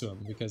close to him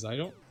because I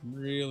don't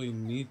really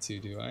need to,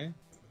 do I?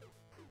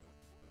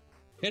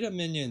 Hit him,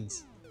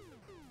 minions!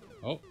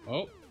 Oh,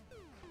 oh!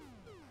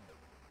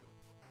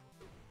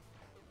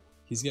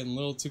 He's getting a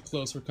little too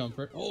close for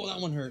comfort. Oh,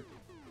 that one hurt!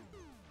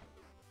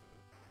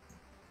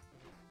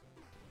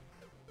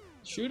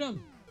 Shoot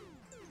him!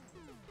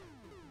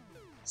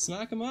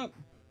 Smack him up!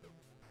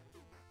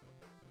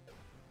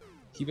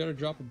 He better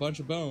drop a bunch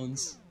of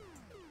bones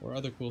or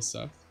other cool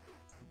stuff.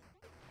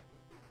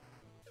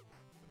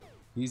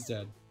 He's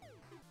dead.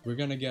 We're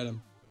gonna get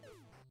him.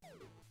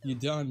 You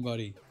done,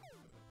 buddy.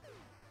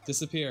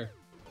 Disappear.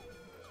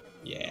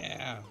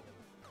 Yeah!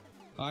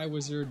 High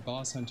Wizard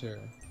Boss Hunter.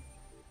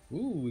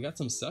 Ooh, we got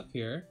some stuff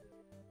here.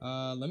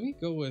 Let me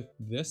go with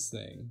this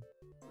thing.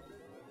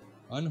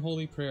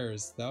 Unholy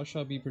Prayers. Thou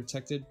shalt be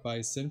protected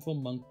by sinful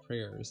monk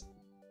prayers.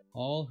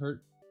 All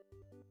hurt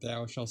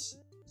thou shalt...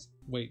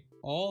 Wait.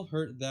 All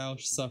hurt thou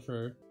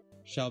suffer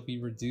shall be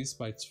reduced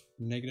by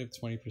negative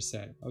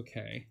 20%.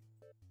 Okay.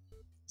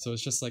 So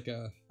it's just like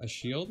a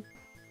shield?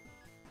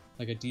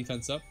 Like a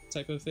defense up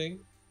type of thing?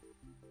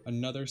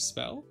 Another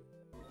spell?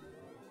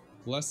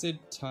 Blessed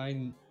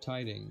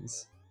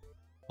Tidings.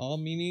 All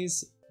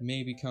minis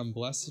may become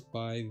blessed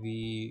by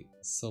the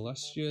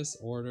Celestious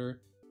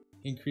Order,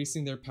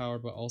 increasing their power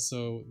but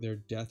also their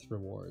death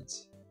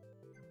rewards.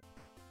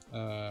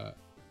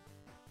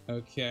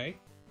 Okay.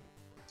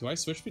 Do I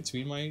switch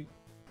between my...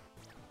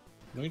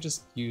 Let me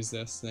just use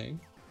this thing.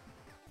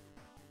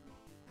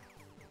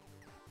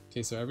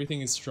 Okay, so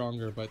everything is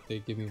stronger, but they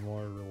give me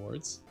more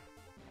rewards.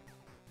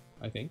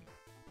 I think.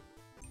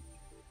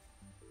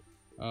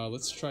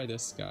 Let's try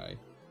this guy.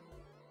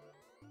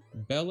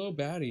 Bellow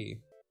Batty,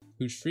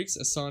 who shrieks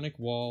a sonic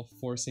wall,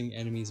 forcing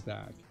enemies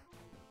back.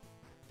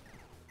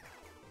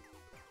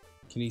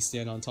 Can he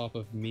stand on top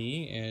of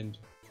me and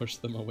push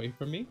them away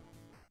from me?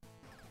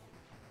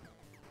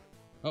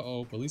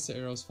 Uh-oh, ballista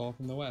arrows fall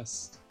from the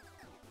west.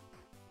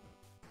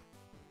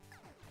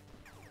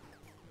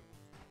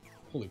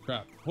 Holy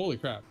crap, holy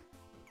crap.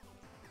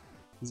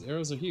 These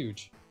arrows are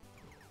huge.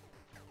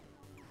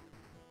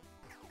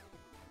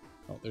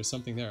 Oh, there's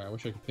something there. I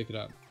wish I could pick it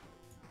up.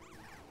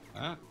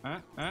 Ah,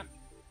 ah, ah.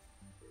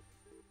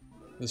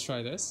 Let's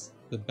try this.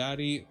 The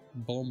Batty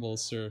Bone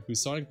Bolster,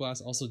 whose Sonic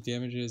Blast also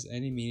damages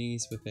any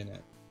minis within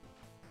it.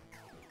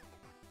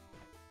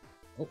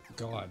 Oh,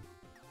 God.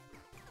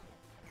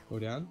 Go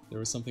down. There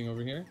was something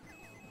over here.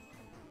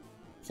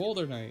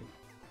 Folder Knight.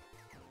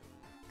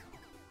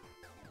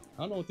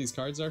 I don't know what these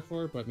cards are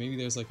for, but maybe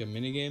there's like a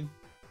minigame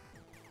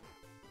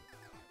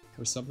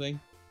or something.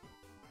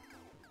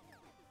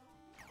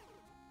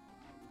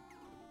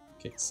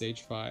 Okay,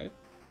 stage 5.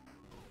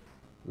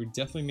 We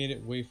definitely made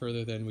it way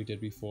further than we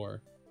did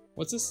before.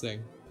 What's this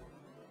thing?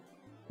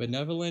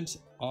 Benevolent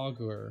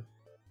Augur.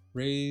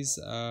 Raise,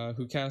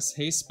 who casts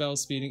haste spell,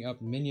 speeding up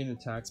minion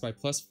attacks by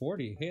plus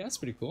 40. Hey, that's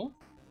pretty cool.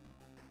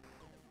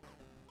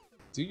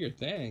 Do your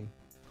thing.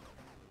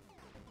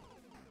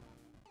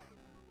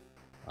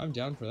 I'm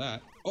down for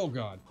that. Oh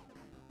god.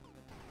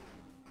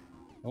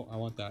 Oh, I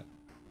want that.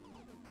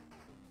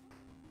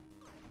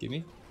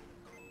 Gimme.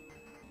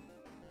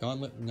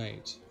 Gauntlet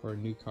Knight for a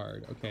new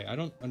card. Okay, I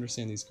don't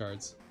understand these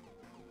cards.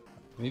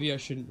 Maybe I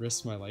shouldn't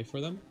risk my life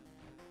for them?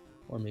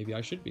 Or maybe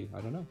I should be,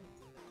 I don't know.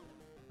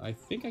 I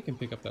think I can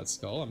pick up that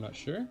skull, I'm not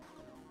sure.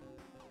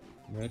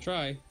 I'm gonna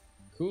try.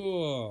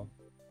 Cool.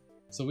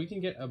 So we can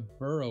get a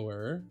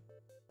burrower.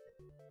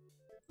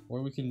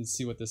 Or we can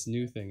see what this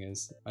new thing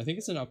is. I think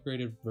it's an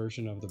upgraded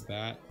version of the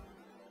bat.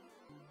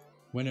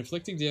 When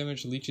inflicting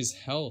damage, leeches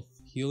health,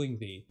 healing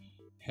thee.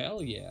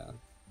 Hell yeah.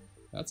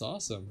 That's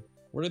awesome.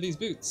 What are these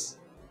boots?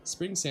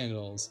 Spring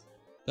sandals.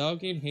 Thou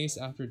gain haste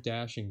after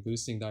dashing,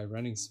 boosting thy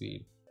running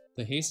speed.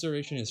 The haste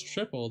duration is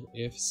tripled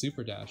if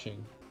super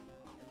dashing.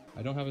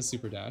 I don't have a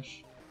super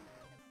dash.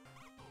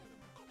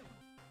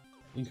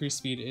 Increased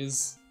speed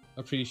is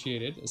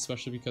appreciated,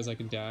 especially because I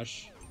can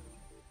dash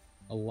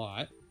a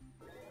lot.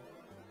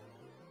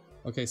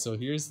 Okay, so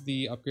here's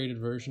the upgraded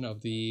version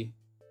of the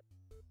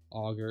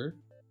augur.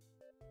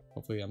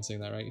 Hopefully I'm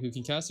saying that right. Who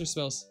can cast their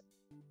spells,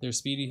 their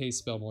speedy haste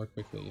spell more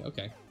quickly.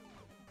 Okay.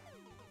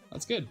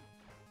 That's good.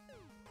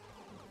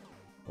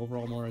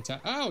 Overall more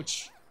attack.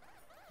 Ouch!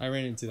 I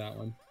ran into that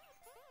one.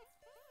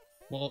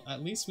 Well,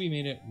 at least we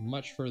made it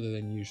much further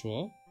than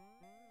usual.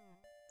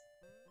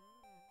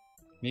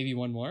 Maybe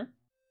one more?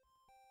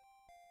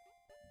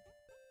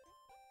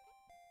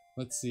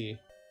 Let's see.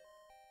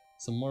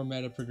 Some more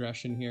meta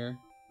progression here.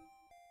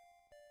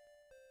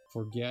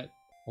 Forget,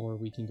 or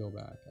we can go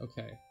back.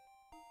 Okay.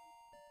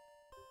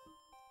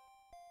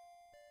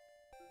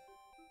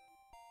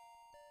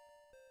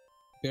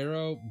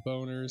 Barrow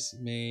boners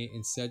may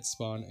instead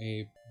spawn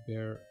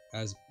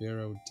as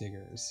barrow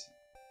diggers.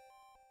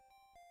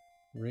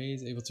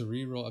 Raise able to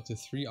reroll up to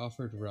 3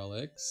 offered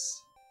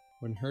relics.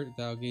 When hurt,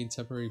 thou gain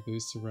temporary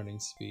boost to running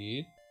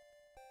speed.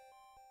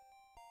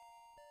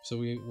 So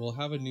we will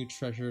have a new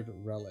treasured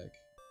relic.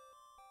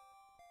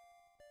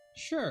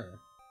 Sure.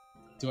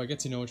 Do I get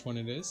to know which one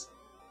it is?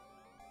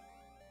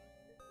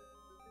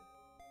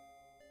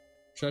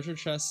 Treasure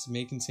chests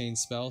may contain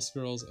spell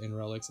scrolls and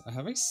relics.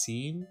 Have I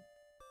seen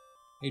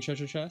a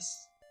treasure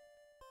chest?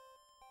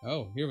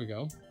 Oh, here we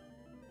go.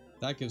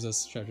 That gives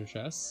us treasure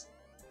chests.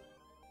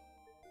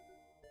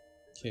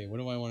 Okay, what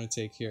do I want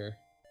to take here?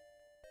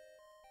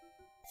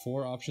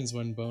 4 options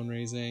when bone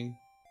raising.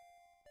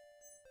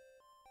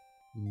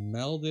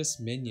 Meldis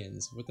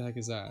Minions. What the heck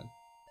is that?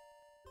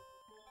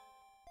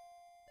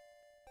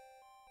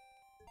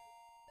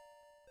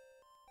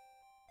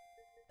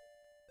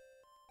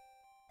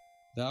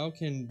 Thou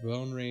can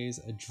bone raise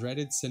a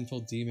dreaded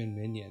sinful demon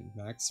minion.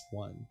 Max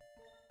 1.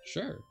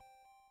 Sure.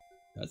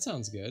 That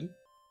sounds good.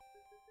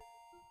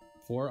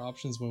 4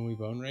 options when we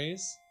bone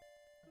raise.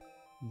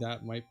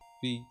 That might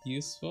be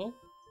useful.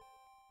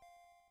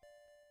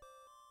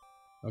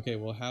 Okay,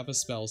 we'll have a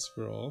spell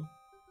scroll.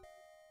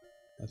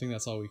 I think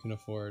that's all we can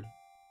afford.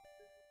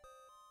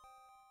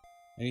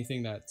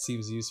 Anything that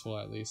seems useful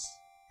at least.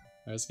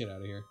 Alright, let's get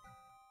out of here.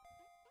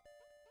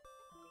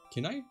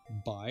 Can I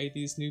buy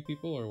these new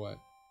people or what?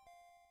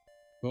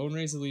 Bone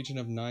raise a legion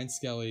of 9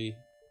 skelly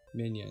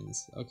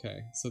minions. Okay,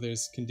 so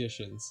there's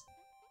conditions.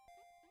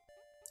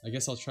 I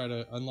guess I'll try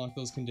to unlock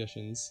those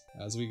conditions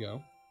as we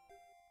go.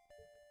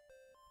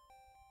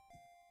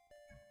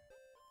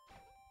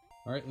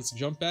 Alright, let's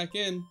jump back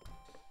in.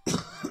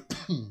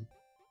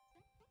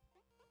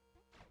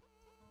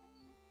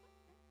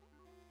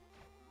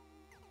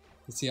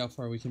 Let's see how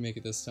far we can make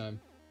it this time.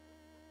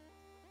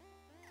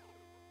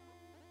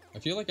 I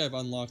feel like I've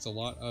unlocked a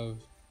lot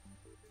of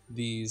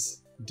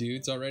these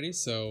dudes already,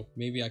 so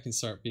maybe I can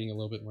start being a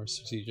little bit more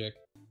strategic.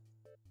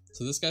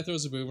 So this guy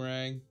throws a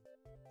boomerang.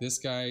 This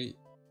guy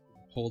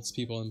holds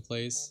people in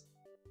place.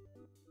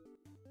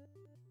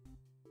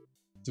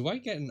 Do I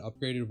get an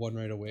upgraded one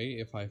right away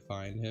if I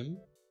find him?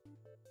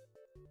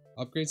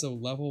 Upgrades a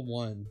level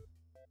 1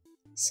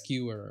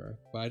 skewer,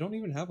 but I don't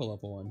even have a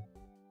level 1.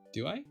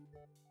 Do I?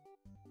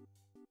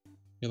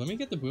 Here, let me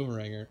get the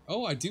boomeranger.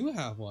 Oh, I do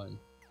have one.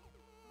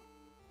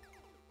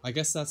 I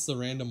guess that's the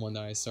random one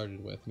that I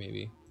started with,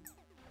 maybe.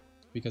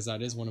 Because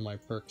that is one of my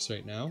perks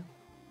right now.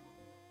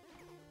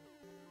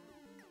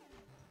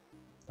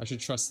 I should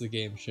trust the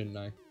game, shouldn't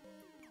I?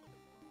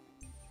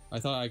 I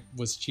thought I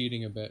was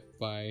cheating a bit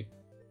by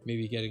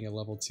maybe getting a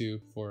level 2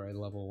 for a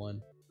level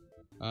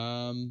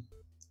 1.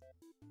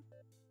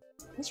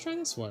 Let's try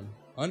this one.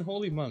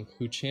 Unholy Monk,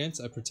 who chants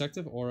a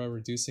protective aura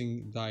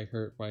reducing thy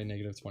hurt by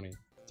 -20.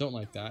 Don't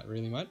like that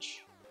really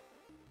much.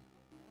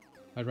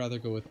 I'd rather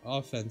go with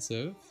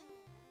offensive.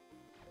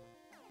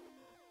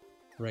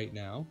 Right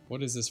now.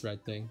 What is this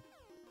red thing?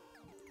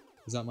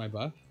 Is that my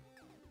buff?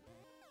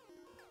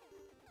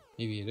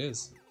 Maybe it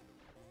is.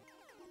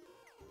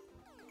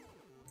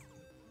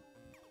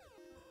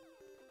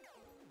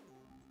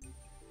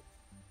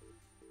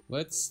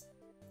 Let's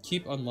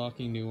keep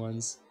unlocking new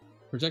ones.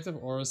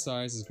 Protective aura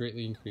size is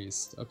greatly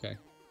increased. Okay.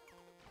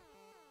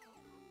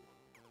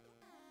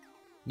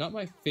 Not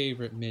my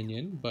favorite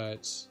minion,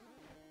 but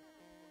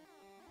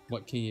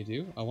what can you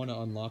do? I want to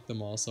unlock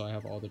them all so I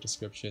have all the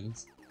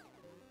descriptions.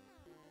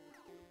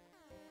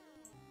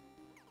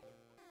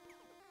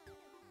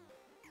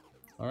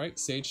 Alright,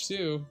 stage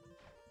 2.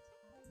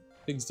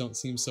 Things don't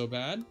seem so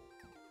bad.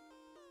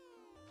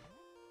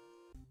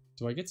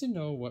 Do I get to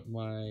know what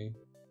my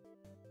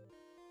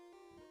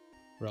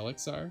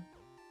relics are?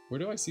 Where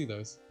do I see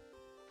those?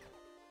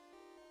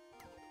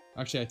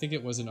 Actually, I think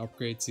it was an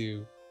upgrade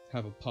to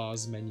have a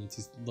pause menu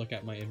to look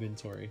at my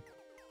inventory.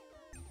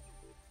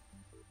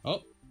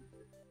 Oh!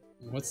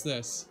 What's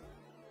this?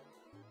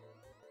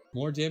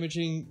 More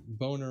damaging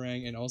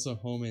Bonerang and also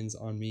homins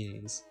on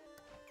meanies.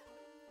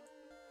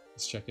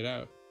 Let's check it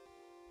out.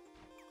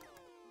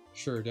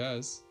 Sure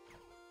does.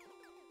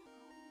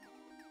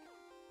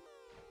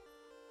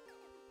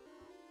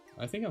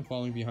 I think I'm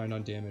falling behind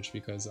on damage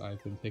because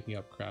I've been picking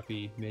up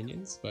crappy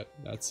minions, but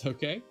that's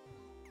okay.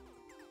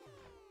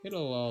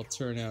 It'll all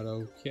turn out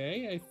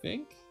okay, I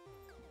think.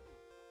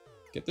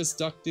 Get this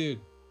duck dude.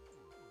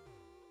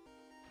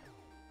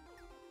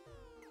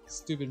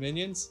 Stupid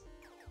minions.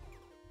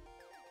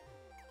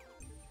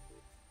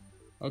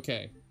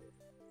 Okay.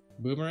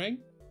 Boomerang?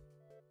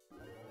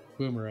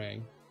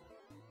 Boomerang.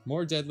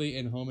 More deadly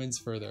and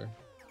homins further.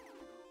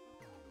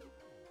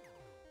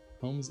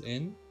 Homes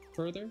in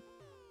further?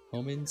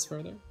 Homins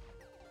further?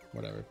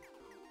 Whatever.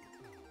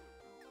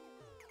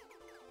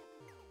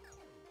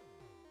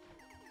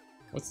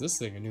 What's this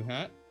thing? A new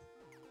hat?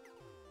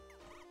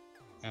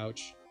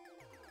 Ouch.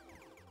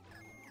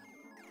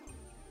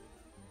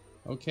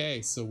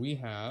 Okay, so we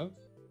have...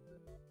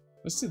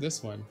 Let's do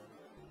this one.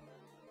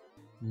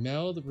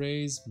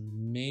 Meldreiser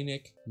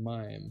Manic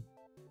Mime.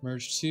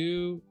 Merge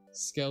 2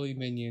 Skelly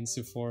minions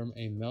to form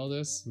a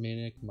Meldus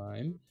Manic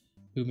Mime,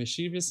 who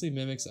mischievously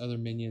mimics other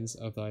minions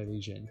of thy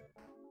legion.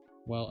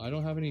 Well, I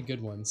don't have any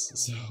good ones,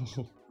 so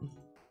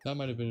that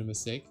might have been a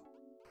mistake.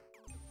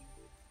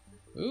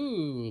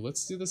 Ooh,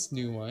 let's do this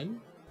new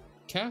one.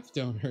 Calf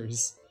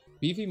donors.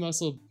 Beefy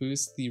muscle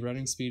boosts the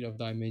running speed of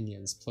thy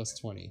minions, plus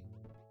 20.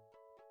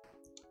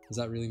 Does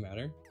that really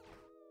matter?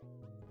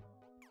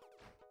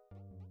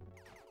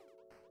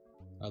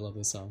 I love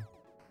this song.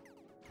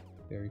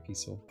 Very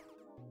peaceful.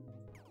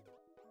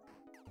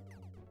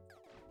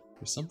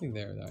 There's something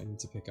there that I need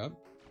to pick up.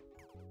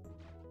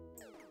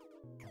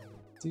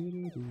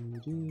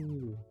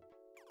 Doo-doo-doo-doo.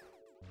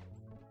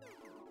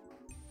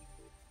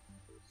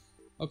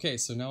 Okay,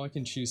 so now I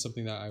can choose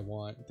something that I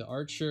want. The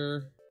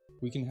archer,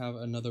 we can have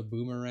another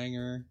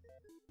boomeranger.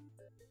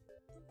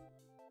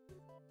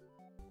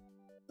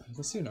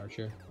 Let's do an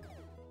archer.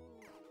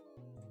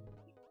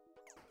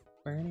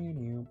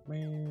 Can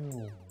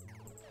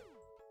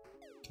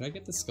I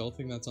get the skull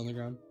thing that's on the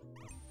ground?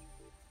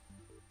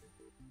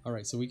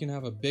 Alright, so we can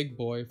have a big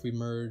boy if we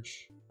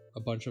merge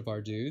a bunch of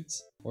our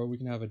dudes, or we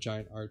can have a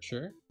giant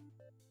archer,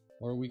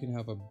 or we can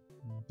have a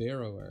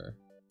barrower.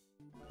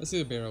 Let's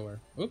do the barrower.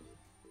 Oop,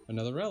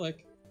 another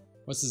relic.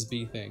 What's this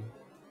B thing?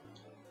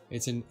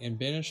 It's an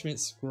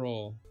banishment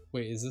scroll.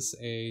 Wait, is this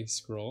a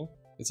scroll?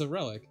 It's a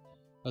relic.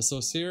 A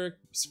sorceric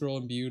scroll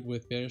imbued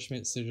with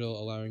banishment sigil,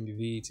 allowing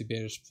thee to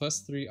banish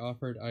 +3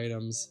 offered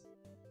items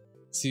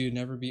to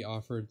never be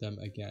offered them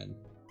again.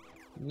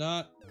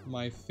 Not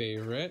my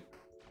favorite,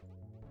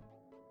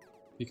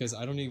 because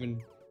I don't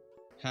even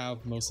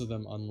have most of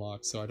them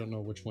unlocked, so I don't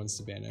know which ones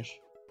to banish.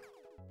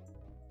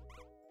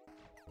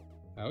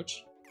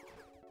 Ouch.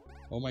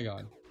 Oh my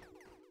god.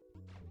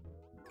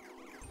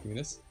 Give me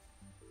this.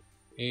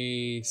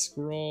 A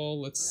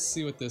scroll, let's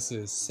see what this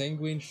is.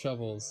 Sanguine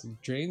Shovels.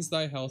 Drains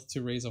thy health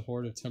to raise a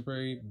horde of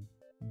temporary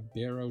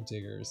barrow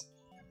diggers.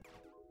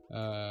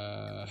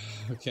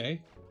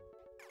 Okay.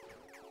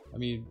 I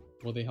mean,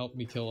 will they help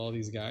me kill all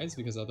these guys?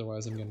 Because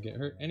otherwise I'm gonna get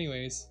hurt.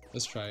 Anyways,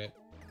 let's try it.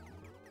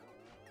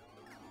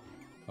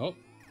 Oh.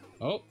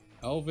 Oh,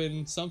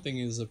 Elven something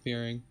is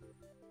appearing.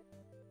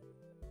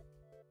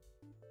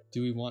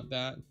 Do we want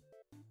that?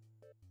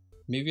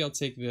 Maybe I'll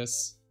take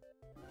this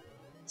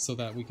so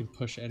that we can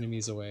push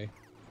enemies away.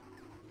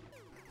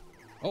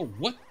 Oh,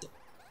 what the?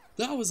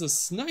 That was a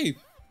snipe!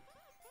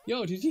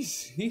 Yo, did you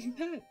see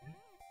that?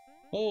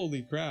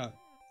 Holy crap.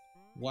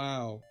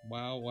 Wow,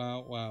 wow,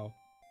 wow, wow.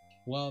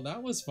 Well,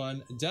 that was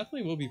fun.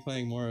 Definitely will be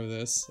playing more of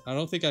this. I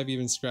don't think I've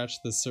even scratched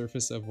the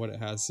surface of what it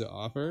has to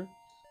offer.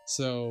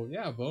 So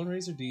yeah,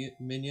 Boneraiser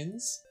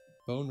Minions.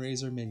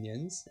 Boneraiser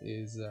Minions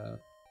is a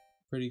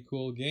pretty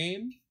cool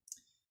game.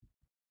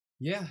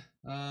 Yeah,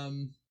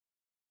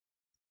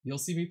 you'll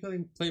see me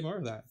play more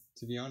of that,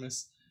 to be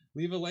honest.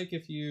 Leave a like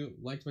if you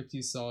liked what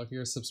you saw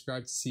here.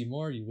 Subscribe to see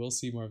more. You will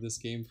see more of this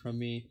game from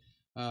me.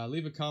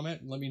 Leave a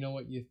comment. Let me know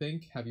what you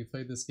think. Have you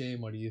played this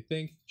game? What do you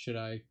think? Should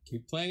I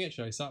keep playing it?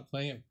 Should I stop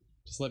playing it?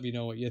 Just let me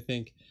know what you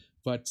think.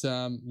 But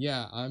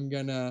yeah, I'm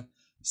gonna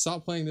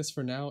stop playing this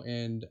for now,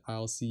 and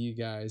I'll see you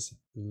guys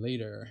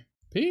later.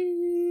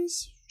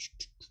 Peace!